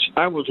 guys?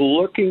 I was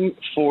looking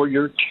for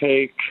your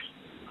take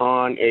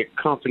on a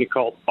company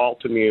called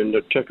Altimmune.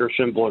 The ticker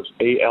symbol is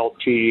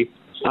ALT.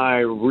 I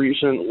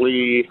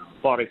recently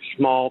bought a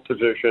small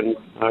position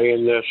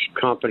in this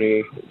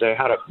company. They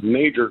had a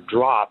major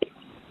drop.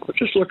 I was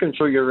just looking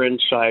for your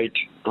insight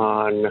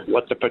on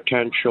what the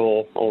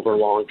potential over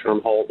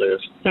long-term hold is.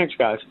 Thanks,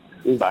 guys.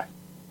 Bye.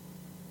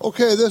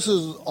 Okay, this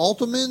is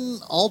Altimmune.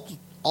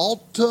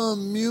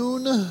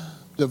 Altimmune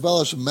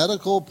develops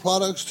medical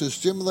products to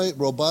stimulate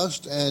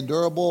robust and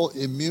durable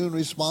immune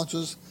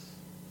responses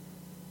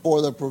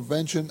for the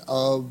prevention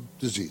of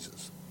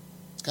diseases.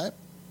 Okay?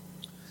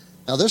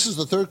 Now, this is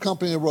the third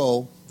company in a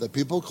row that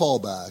people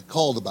called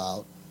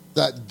about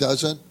that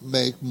doesn't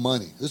make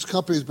money. This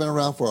company's been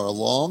around for a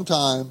long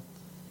time,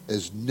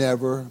 has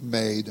never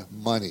made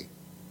money.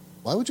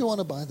 Why would you want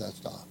to buy that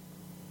stock?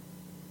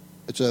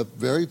 It's a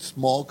very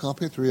small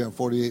company,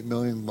 $348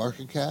 million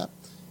market cap.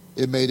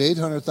 It made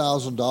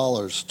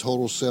 $800,000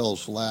 total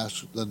sales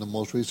in the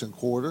most recent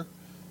quarter.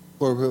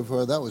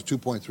 For that was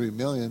 $2.3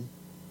 million.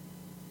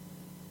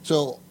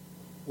 So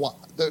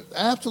there's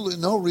absolutely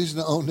no reason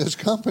to own this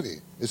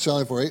company. It's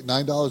selling for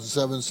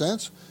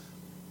 $9.07.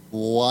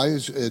 Why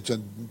is it's a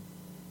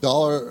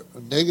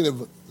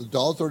negative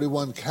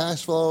 $1.31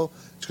 cash flow?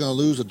 It's going to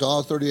lose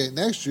 $1.38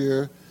 next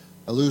year,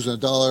 losing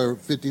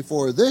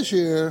 $1.54 this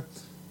year.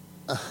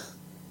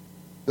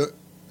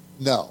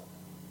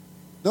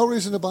 No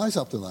reason to buy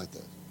something like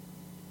this.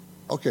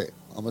 Okay,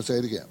 I'm going to say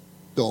it again.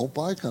 Don't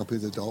buy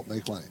companies that don't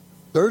make money.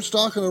 Third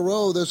stock in a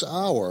row this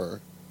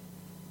hour.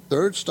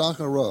 Third stock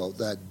in a row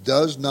that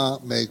does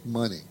not make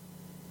money.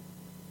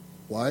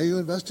 Why are you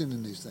investing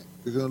in these things?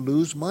 You're going to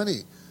lose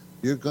money.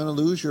 You're going to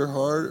lose your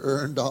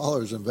hard-earned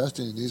dollars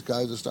investing in these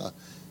kinds of stocks.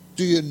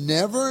 Do you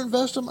never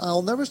invest them?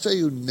 I'll never say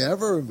you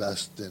never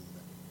invest in them.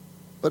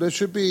 But it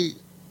should be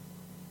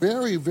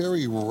very,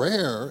 very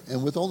rare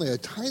and with only a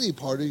tiny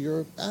part of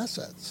your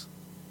assets.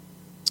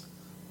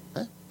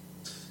 Okay?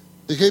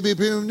 The KP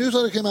Premium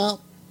Newsletter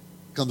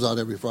comes out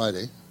every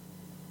Friday.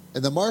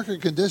 In the market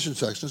condition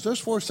sections, there's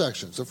 4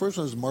 sections. The first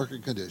one is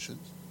market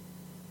conditions.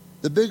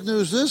 The big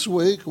news this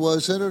week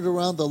was centered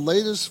around the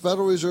latest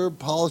Federal Reserve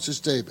policy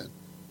statement.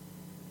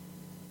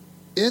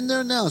 In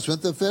their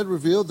announcement, the Fed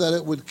revealed that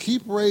it would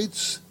keep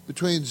rates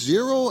between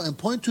 0 and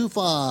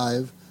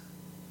 0.25.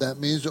 That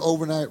means the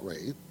overnight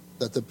rate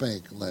that the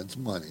bank lends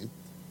money.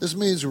 This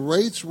means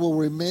rates will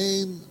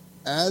remain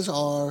as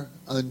are,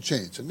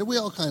 unchanged. And we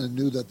all kind of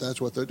knew that that's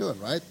what they're doing,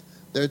 right?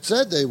 They had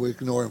said they would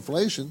ignore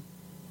inflation.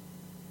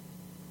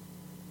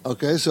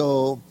 Okay,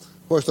 so,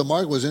 of course, the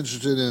market was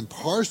interested in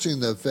parsing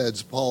the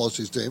Fed's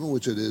policy statement,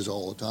 which it is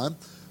all the time.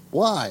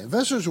 Why?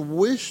 Investors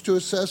wish to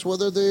assess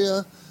whether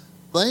the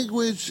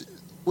language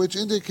which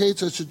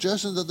indicates a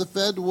suggestion that the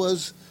Fed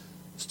was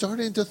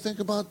starting to think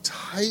about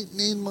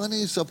tightening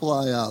money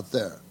supply out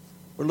there.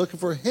 We're looking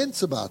for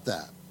hints about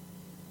that.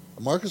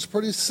 The market's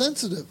pretty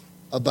sensitive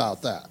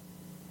about that.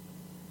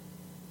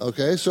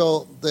 Okay,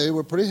 so they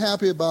were pretty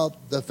happy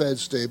about the Fed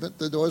statement.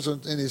 There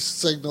wasn't any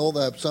signal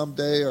that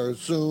someday or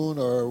soon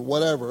or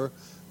whatever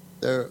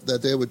that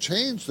they would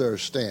change their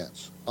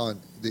stance on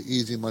the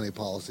easy money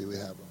policy we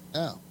have right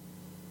now.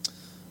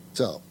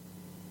 So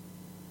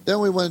then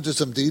we went into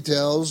some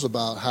details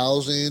about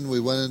housing.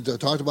 We went into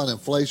talked about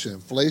inflation.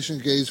 Inflation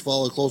gaze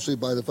followed closely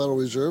by the Federal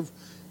Reserve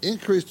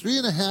increased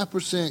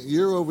 3.5%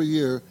 year over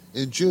year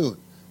in June,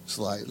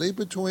 slightly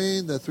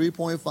between the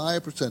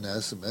 3.5%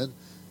 estimate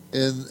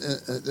and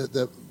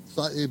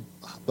slightly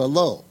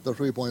below the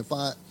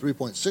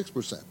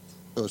 3.6%.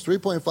 So it's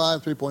 3.5,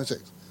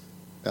 3.6.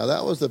 Now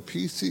that was the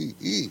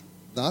PCE,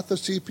 not the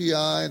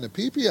CPI and the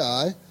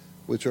PPI,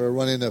 which are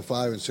running at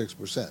 5 and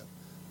 6%.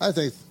 I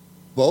think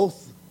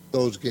both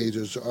those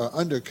gauges are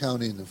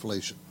undercounting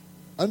inflation.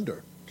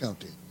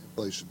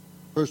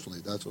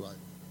 Personally, that's what I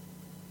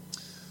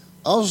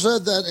also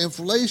said that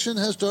inflation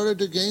has started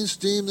to gain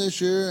steam this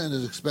year and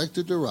is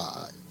expected to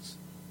rise.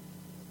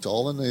 It's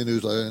all in the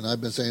newsletter, and I've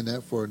been saying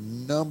that for a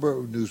number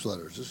of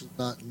newsletters. This is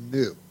not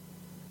new.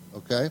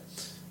 Okay?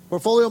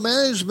 Portfolio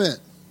management.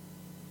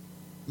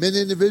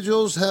 Many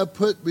individuals have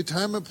put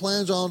retirement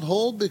plans on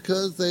hold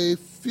because they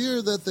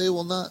fear that they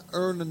will not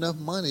earn enough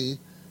money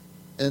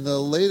in the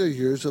later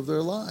years of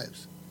their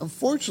lives.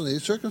 Unfortunately,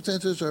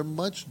 circumstances are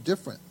much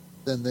different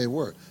than they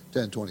were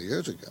 10, 20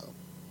 years ago.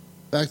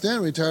 Back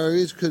then,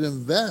 retirees could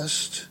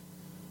invest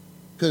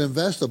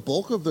the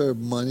bulk of their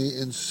money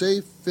in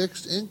safe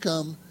fixed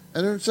income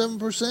and earn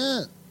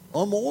 7%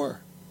 or more.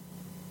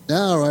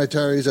 Now,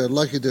 retirees are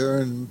lucky to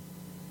earn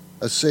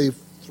a safe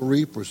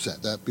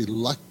 3%. That'd be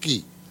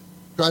lucky.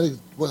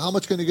 How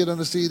much can you get on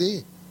a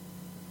CD?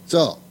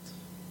 So,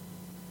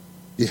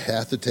 you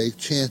have to take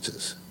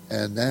chances.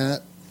 And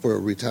that for a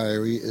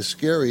retiree is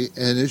scary,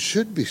 and it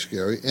should be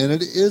scary, and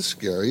it is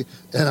scary,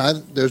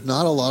 and there's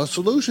not a lot of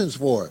solutions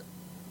for it.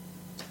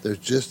 There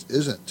just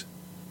isn't.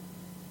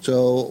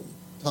 So,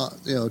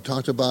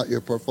 talked about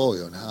your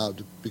portfolio and how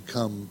to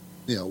become,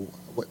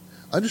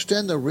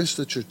 understand the risks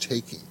that you're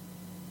taking.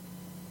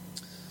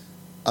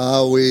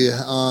 We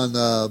on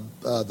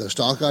the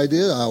stock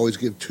idea. I always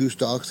give 2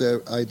 stocks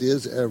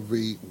ideas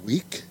every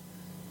week.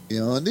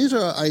 And these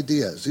are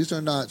ideas. These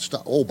are not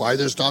stock. Oh, buy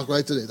this stock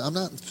right today. I'm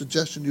not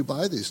suggesting you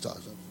buy these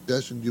stocks. I'm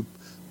suggesting you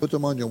put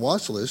them on your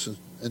watch list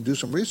and do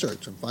some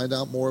research and find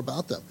out more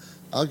about them.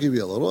 I'll give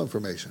you a little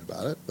information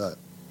about it. But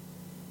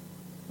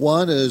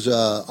one is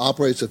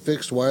operates a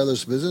fixed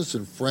wireless business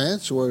in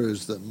France, where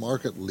is the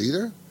market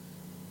leader.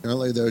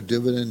 Apparently, their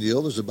dividend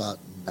yield is about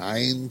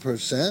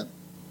 9%.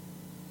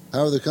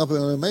 However, the company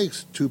only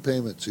makes 2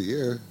 payments a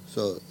year,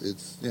 so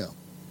it's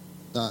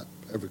not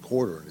every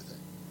quarter or anything.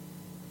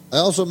 I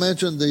also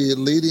mentioned the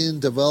leading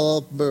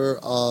developer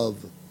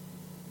of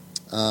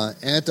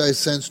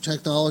antisense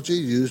technology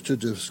used to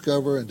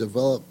discover and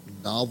develop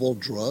novel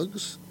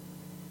drugs.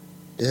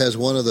 It has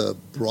one of the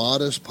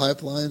broadest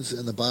pipelines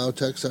in the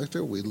biotech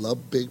sector. We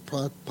love big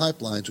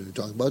pipelines when you're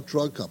talking about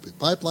drug companies.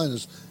 Pipeline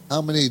is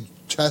how many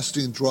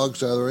testing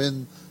drugs are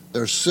in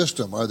their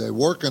system are they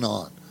working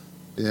on.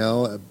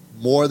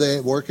 More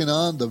they're working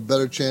on, the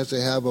better chance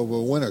they have of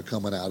a winner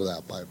coming out of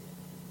that pipeline.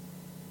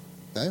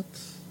 Okay?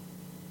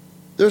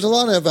 There's a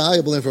lot of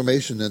valuable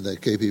information in the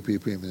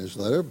KPP Premium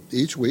Newsletter.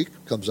 Each week,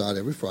 comes out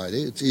every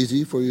Friday. It's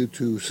easy for you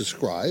to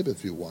subscribe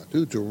if you want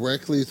to,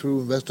 directly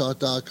through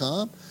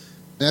investtalk.com.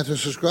 And after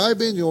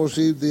subscribing, you'll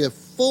receive the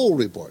full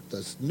report.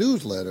 That's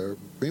newsletter,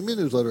 Premium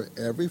Newsletter,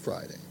 every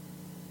Friday.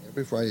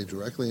 Every Friday,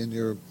 directly in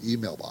your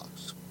email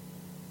box.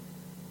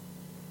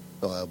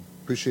 So I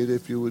appreciate it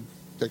if you would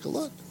take a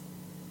look.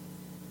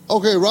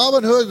 Okay,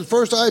 Robinhood's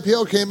first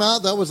IPO came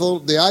out. That was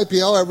the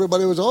IPO.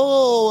 Everybody was,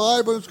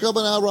 Robinhood's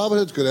coming out.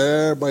 Robinhood's good.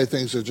 Everybody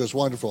thinks it's just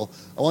wonderful.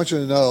 I want you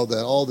to know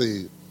that all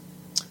the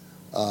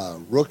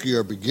rookie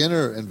or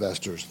beginner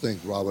investors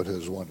think Robinhood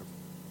is wonderful,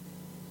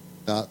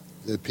 not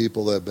the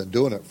people that have been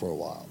doing it for a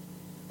while.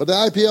 But the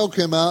IPO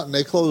came out, and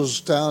they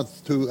closed down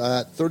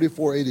at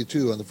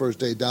 $34.82 on the first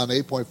day, down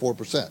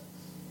 8.4%.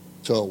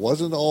 So it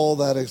wasn't all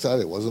that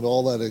exciting. It wasn't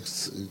all that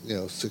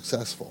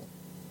successful.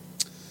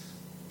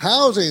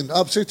 Housing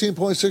up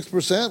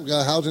 16.6%. We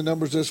got housing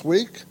numbers this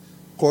week.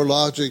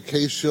 CoreLogic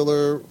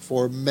Case-Shiller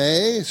for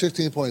May,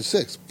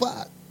 16.6.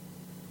 But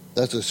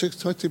that's a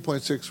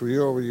 16.6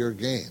 year-over-year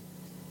gain.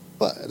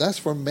 But that's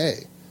for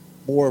May.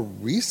 More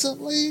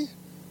recently,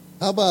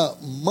 how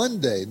about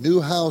Monday?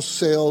 New house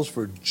sales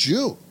for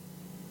June.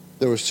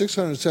 There were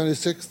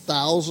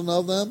 676,000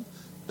 of them.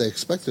 They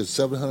expected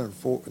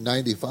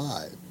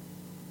 795.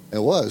 It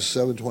was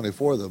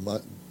 724 the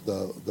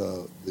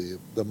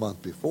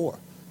month before.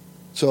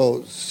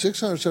 So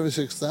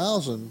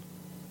 676,000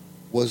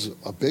 was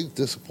a big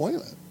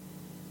disappointment.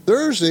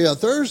 On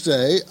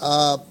Thursday,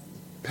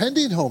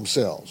 pending home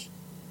sales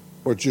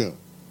for June,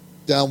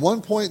 down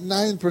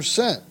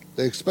 1.9%.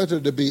 They expected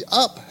it to be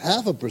up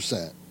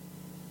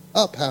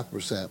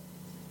 0.5%.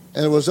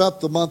 And it was up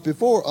the month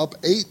before, up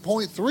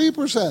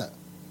 8.3%.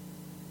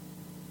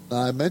 Now,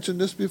 I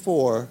mentioned this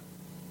before.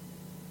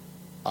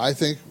 I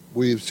think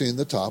we've seen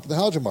the top of the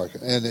housing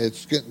market, and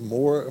it's getting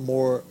more and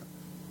more.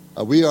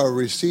 We are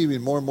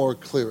receiving more and more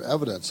clear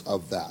evidence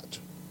of that.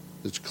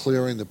 It's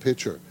clearing the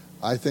picture.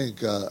 I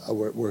think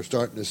we're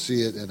starting to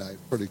see it, and I'm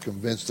pretty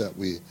convinced that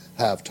we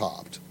have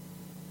topped.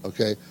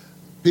 Okay?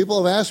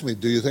 People have asked me,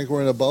 do you think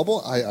we're in a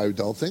bubble? I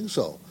don't think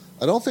so.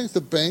 I don't think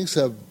the banks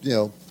have,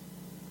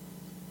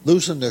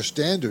 loosened their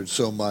standards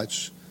so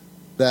much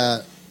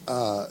that,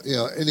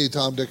 any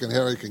Tom, Dick, and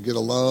Harry can get a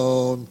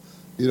loan.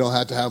 You don't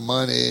have to have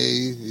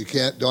money. You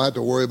don't have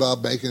to worry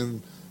about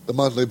making the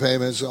monthly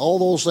payments. All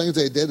those things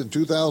they did in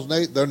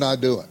 2008, they're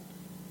not doing.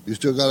 You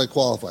still got to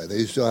qualify.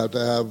 They still have to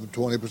have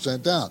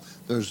 20% down.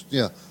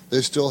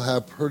 They still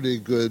have pretty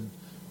good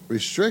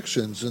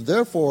restrictions, and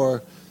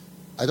therefore,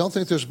 I don't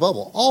think there's a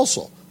bubble.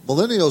 Also,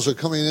 millennials are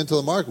coming into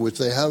the market, which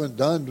they haven't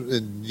done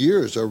in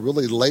years. They're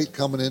really late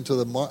coming into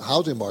the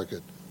housing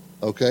market.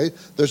 Okay,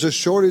 there's a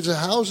shortage of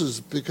houses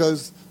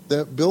because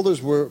the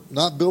builders were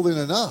not building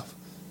enough.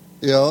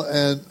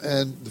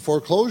 And the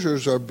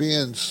foreclosures are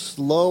being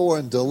slow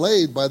and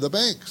delayed by the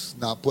banks,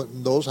 not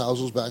putting those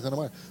houses back on the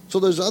market. So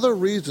there's other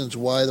reasons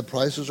why the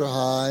prices are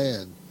high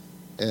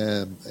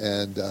and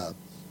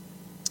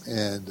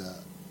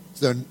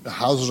their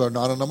houses are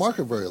not on the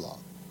market very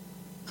long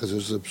because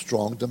there's a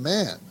strong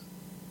demand.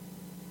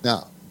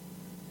 Now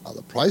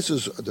the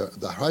prices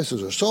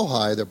are so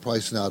high they're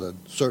pricing out a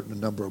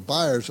certain number of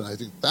buyers, and I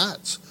think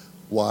that's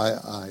why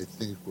I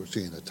think we're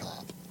seeing a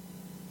top.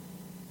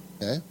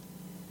 Okay.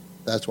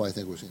 That's why I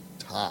think we're seeing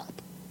top.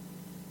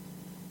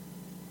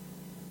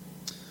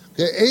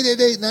 Okay,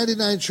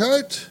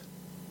 888-99-CHART.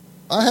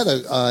 I had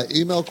an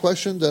email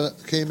question that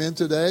came in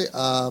today.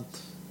 I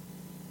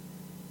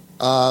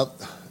don't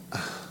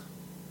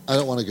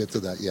want to get to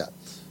that yet.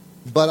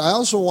 But I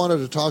also wanted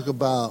to talk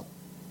about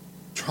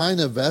trying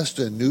to invest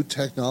in new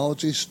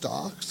technology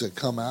stocks that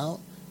come out.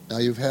 Now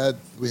we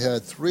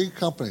had 3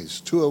 companies.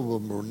 2 of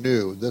them were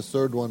new. The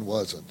third one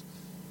wasn't.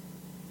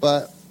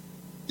 But,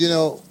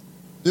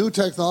 new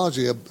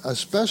technology,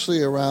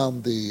 especially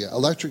around the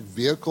electric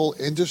vehicle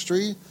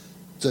industry,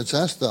 since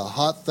that's the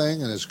hot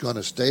thing and it's going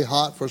to stay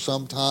hot for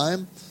some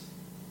time.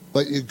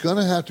 But you're going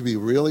to have to be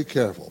really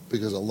careful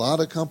because a lot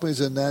of companies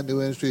in that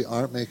new industry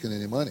aren't making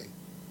any money.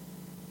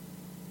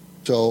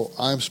 So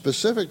I'm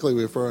specifically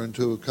referring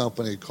to a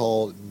company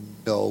called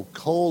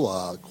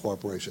Nikola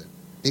Corporation.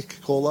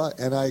 Nikola,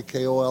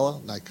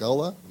 Nikola,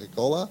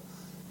 Nikola.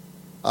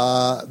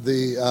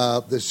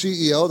 The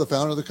CEO, the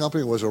founder of the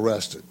company, was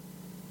arrested.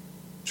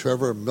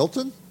 Trevor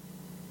Milton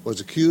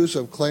was accused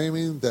of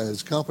claiming that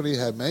his company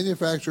had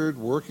manufactured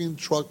working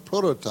truck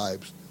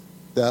prototypes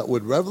that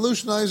would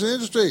revolutionize the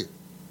industry.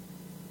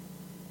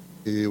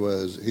 He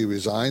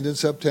resigned in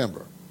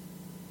September.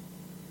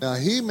 Now,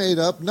 he made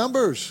up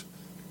numbers.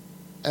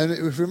 And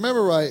if you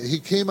remember right, he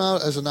came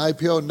out as an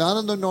IPO not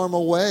in the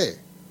normal way.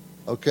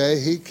 Okay?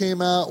 He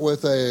came out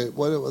with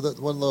one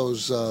of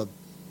those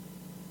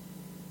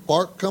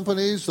Spark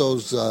companies,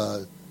 those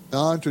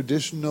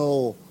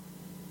non-traditional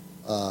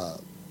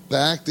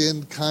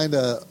backed-in kind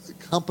of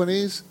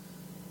companies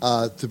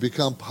to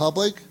become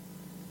public.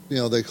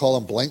 They call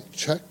them blank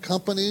check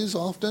companies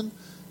often.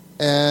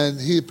 And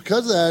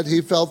because of that,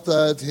 he felt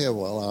that, I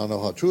don't know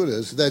how true it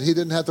is, that he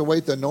didn't have to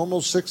wait the normal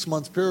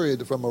 6-month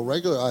period from a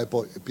regular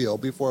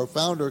IPO before a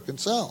founder can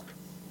sell.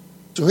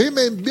 So he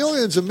made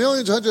millions and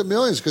millions, hundreds of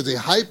millions, because he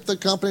hyped the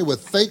company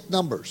with fake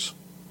numbers.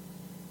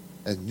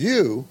 And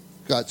you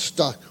got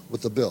stuck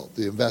with the bill,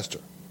 the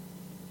investor.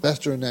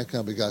 Investor in that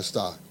company got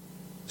stuck.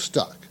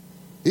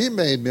 He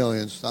made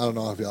millions. I don't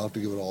know if he'll have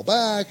to give it all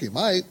back. He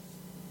might.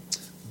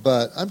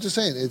 But I'm just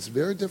saying, it's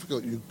very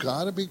difficult. You've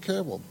got to be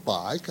careful.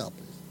 Buy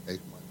companies. Make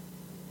money,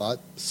 but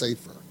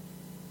safer.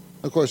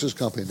 Of course, this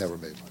company never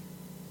made money.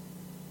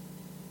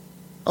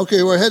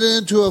 Okay, we're headed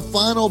into a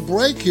final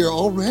break here.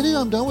 Already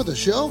I'm done with the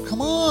show? Come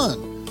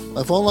on.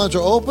 My phone lines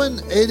are open,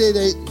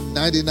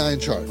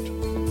 888-99-CHART.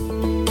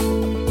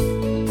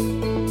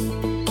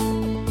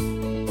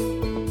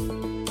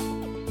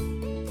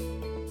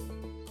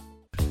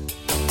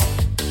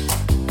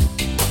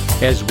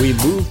 As we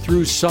move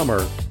through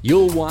summer,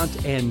 you'll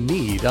want and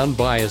need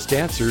unbiased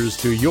answers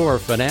to your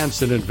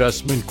finance and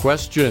investment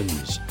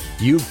questions.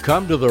 You've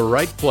come to the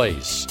right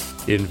place.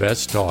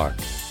 Invest Talk.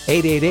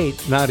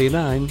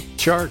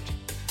 888-99-CHART.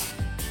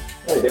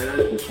 Hey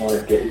guys, just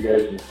wanted to get you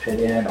guys'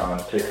 opinion on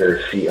ticker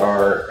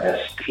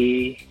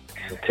CRST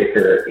and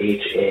ticker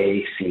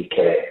HACK.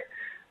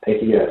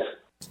 Thank you guys.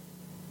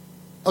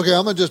 Okay,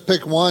 I'm going to just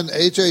pick one,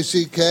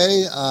 HACK,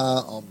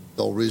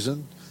 no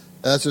reason.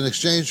 That's an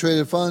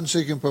exchange-traded fund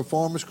seeking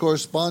performance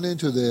corresponding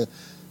to the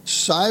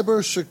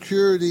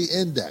Cybersecurity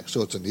Index.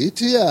 So it's an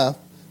ETF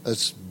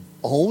that's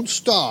owns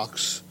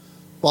stocks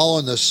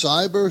following the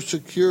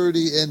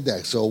Cybersecurity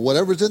Index. So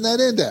whatever's in that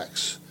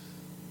index,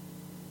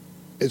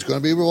 it's going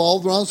to be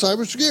revolved around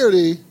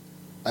cybersecurity,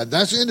 and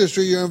that's the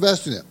industry you're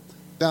investing in.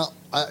 Now,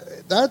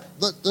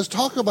 let's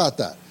talk about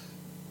that.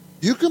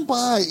 You can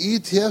buy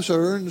ETFs that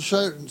are in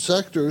certain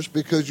sectors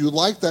because you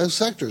like those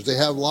sectors. They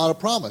have a lot of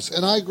promise,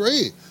 and I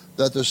agree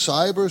that the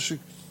cyber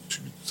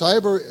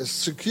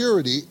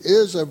security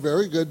is a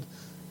very good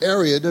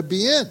area to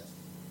be in.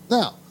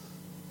 Now,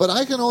 but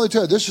I can only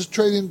tell you, this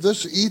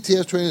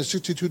ETF trading at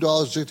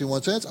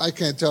 $62.61. I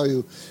can't tell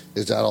you,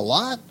 is that a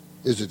lot?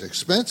 Is it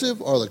expensive?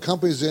 Are the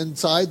companies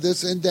inside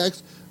this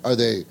index, are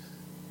they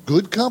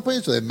good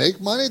companies? Do they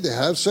make money? Do they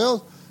have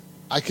sales?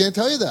 I can't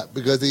tell you that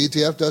because the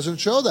ETF doesn't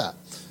show that.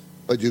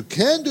 But you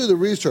can do the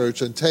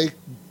research and take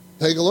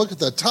a look at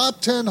the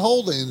top 10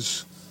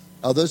 holdings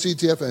of this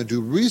ETF and do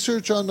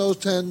research on those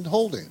 10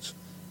 holdings.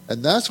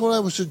 And that's what I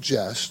would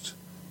suggest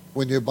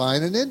when you're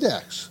buying an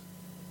index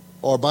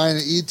or buying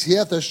an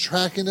ETF that's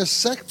tracking a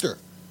sector.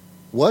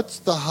 What's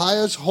the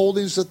highest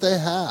holdings that they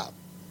have?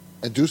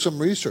 And do some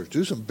research.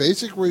 Do some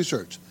basic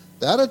research.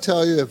 That'll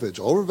tell you if it's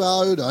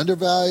overvalued,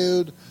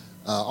 undervalued,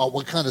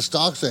 what kind of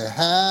stocks they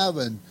have,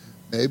 and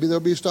maybe there'll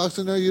be stocks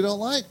in there you don't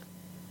like.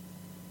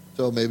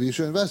 So maybe you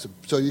should invest in.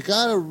 So you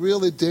got to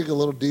really dig a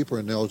little deeper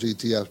in those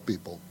ETFs,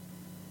 people.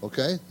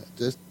 Okay?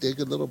 Just dig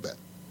a little bit.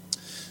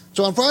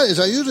 So on Fridays,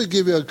 I usually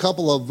give you a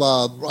couple of,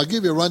 I'll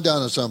give you a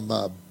rundown of some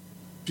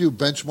few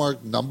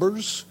benchmark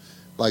numbers.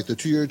 Like the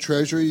 2-year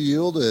Treasury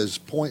yield is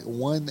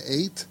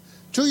 0.18.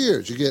 2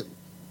 years, you get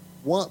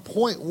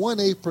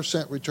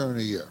 0.18% return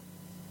a year.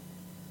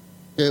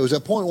 Okay, it was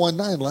at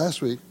 0.19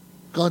 last week,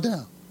 gone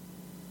down.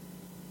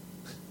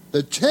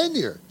 The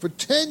 10-year, for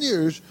 10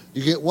 years,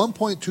 you get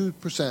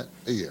 1.2%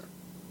 a year.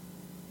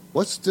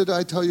 What did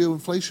I tell you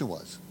inflation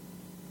was?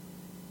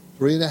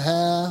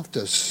 3.5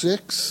 to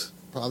 6,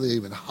 probably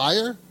even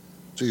higher.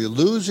 So you're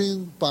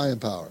losing buying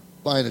power,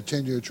 buying a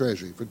 10-year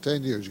Treasury. For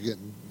 10 years, you're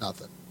getting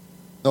nothing.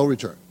 No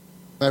return.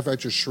 Matter of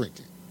fact, you're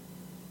shrinking.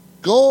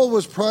 Gold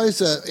was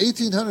priced at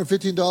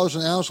 $1,815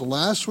 an ounce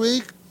last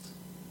week.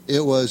 It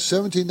was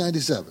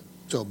 $1,797.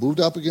 So it moved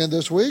up again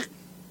this week.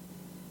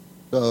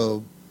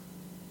 So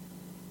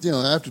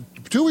after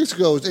 2 weeks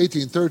ago it was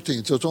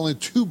 $18.13, so it's only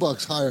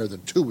 $2 higher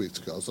than 2 weeks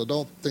ago. So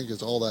don't think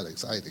it's all that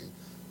exciting.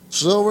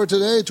 Silver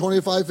today,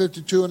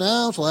 $25.52 an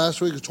ounce.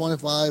 Last week was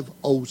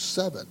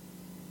 $25.07,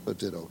 but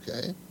did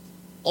okay.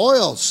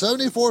 Oil,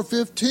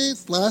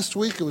 $74.15. Last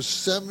week it was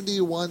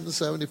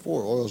 $71.74.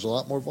 Oil's a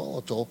lot more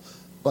volatile,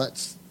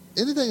 but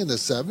anything in the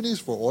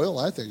 70s for oil,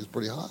 I think, is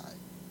pretty high.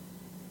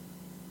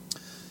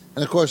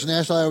 And, of course, the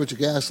national average of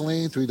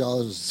gasoline,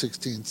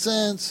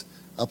 $3.16,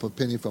 up a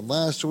penny from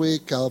last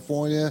week.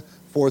 California,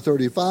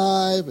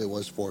 $4.35. It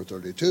was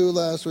 $4.32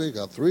 last week,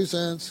 up 3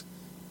 cents.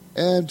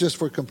 And just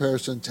for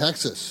comparison,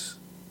 Texas,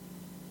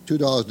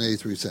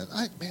 $2.83.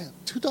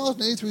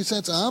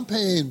 $2.83. I'm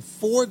paying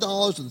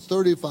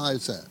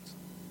 $4.35.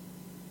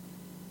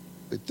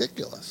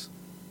 Ridiculous.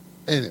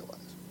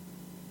 Anyways,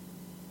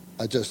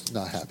 I'm just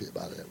not happy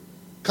about it.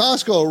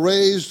 Costco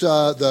raised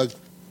the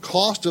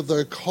cost of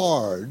their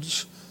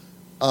cards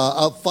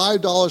up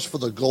 $5 for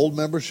the gold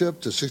membership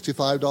to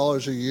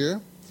 $65 a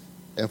year,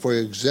 and for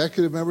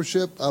executive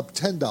membership up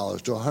 $10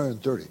 to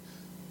 $130.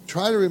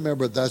 Try to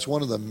remember that's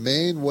one of the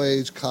main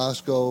ways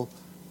Costco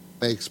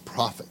makes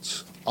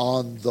profits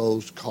on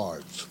those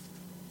cards.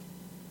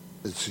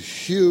 It's a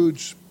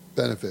huge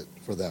benefit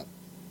for them.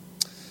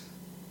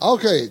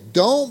 Okay,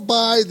 don't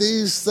buy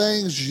these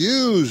things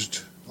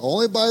used.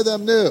 Only buy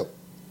them new.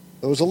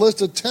 There was a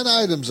list of 10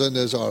 items in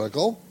this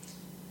article.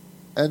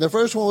 And the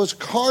first one was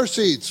car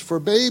seats for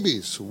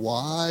babies.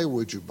 Why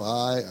would you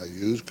buy a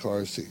used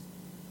car seat?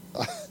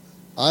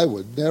 I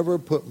would never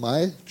put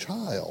my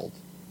child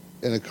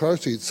in a car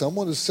seat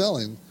someone is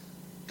selling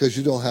because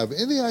you don't have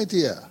any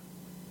idea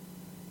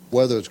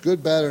whether it's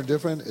good, bad, or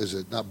indifferent. Is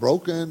it not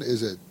broken?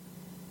 Is it...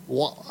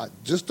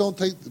 just don't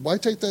take... Why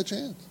take that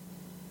chance?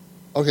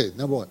 Okay,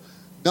 number one.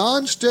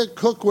 Non-stick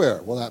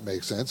cookware. Well, that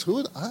makes sense.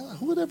 Who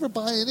would ever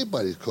buy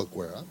anybody's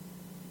cookware? I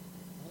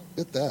don't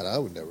get that. I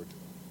would never do.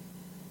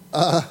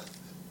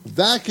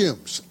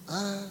 Vacuums.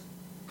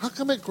 How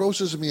come it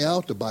grosses me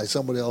out to buy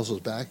somebody else's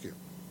vacuum?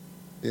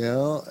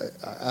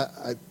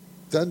 I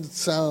doesn't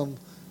sound...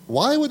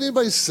 Why would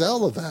anybody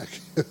sell a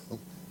vacuum?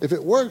 If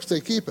it works,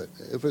 they keep it.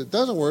 If it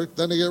doesn't work,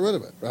 then they get rid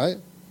of it, right?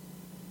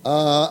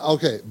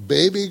 Okay,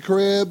 baby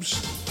cribs,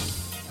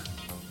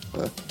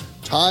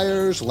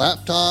 tires,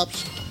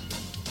 laptops,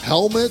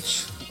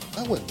 helmets.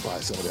 I wouldn't buy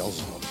somebody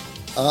else's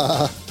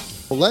helmet.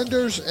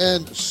 Blenders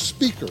and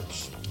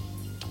speakers.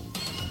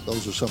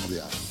 Those are some of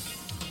the items.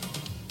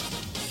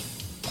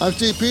 I'm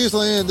Steve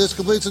Peasley, and this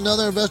completes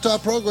another Invest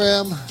Talk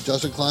program.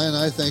 Justin Klein and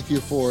I thank you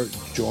for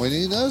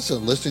joining us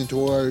and listening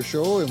to our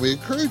show, and we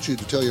encourage you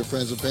to tell your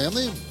friends and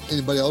family,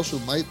 anybody else who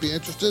might be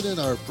interested in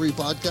our free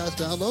podcast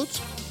downloads.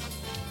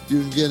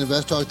 You can get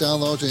Invest Talk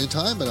downloads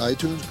anytime at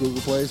iTunes,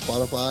 Google Play,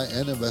 Spotify,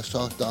 and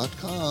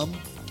investtalk.com.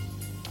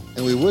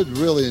 And we would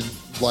really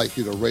like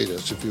you to rate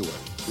us if you would.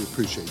 We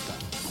appreciate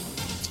that.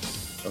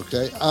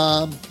 Okay.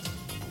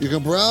 You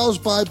can browse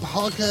by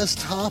podcast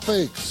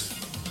topics.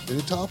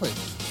 Any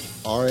topics.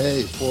 RA,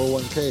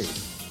 401k,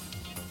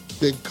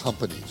 big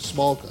companies,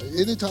 small,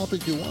 any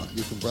topic you want,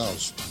 you can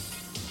browse.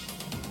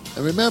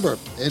 And remember,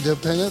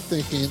 independent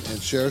thinking and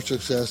shared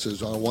success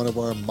is one of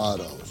our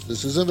mottos.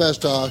 This is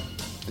Invest Talk.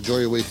 Enjoy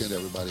your weekend,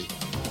 everybody.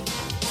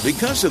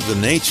 Because of the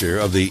nature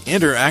of the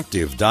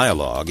interactive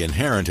dialogue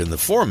inherent in the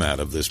format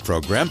of this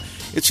program,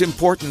 it's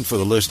important for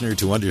the listener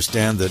to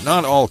understand that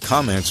not all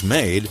comments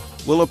made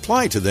will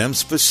apply to them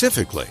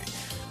specifically.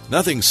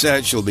 Nothing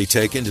said shall be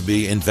taken to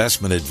be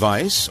investment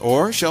advice,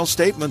 or shall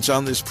statements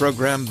on this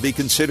program be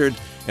considered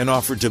an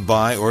offer to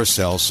buy or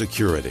sell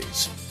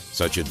securities.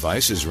 Such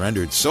advice is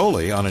rendered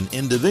solely on an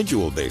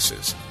individual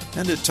basis,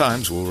 and at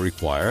times will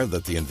require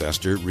that the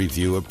investor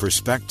review a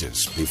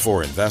prospectus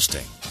before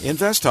investing.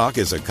 Invest Talk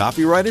is a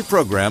copyrighted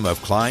program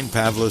of Klein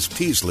Pavlis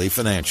Peasley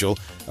Financial,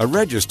 a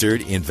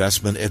registered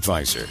investment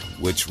advisor,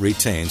 which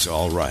retains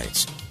all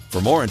rights.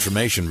 For more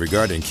information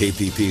regarding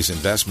KPP's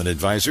investment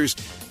advisors,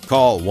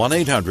 call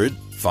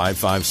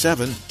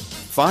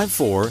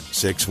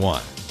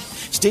 1-800-557-5461.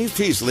 Steve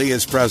Peasley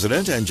is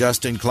President and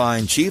Justin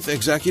Klein, Chief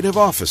Executive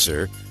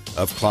Officer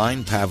of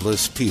Klein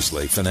Pavlis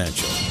Peasley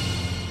Financial.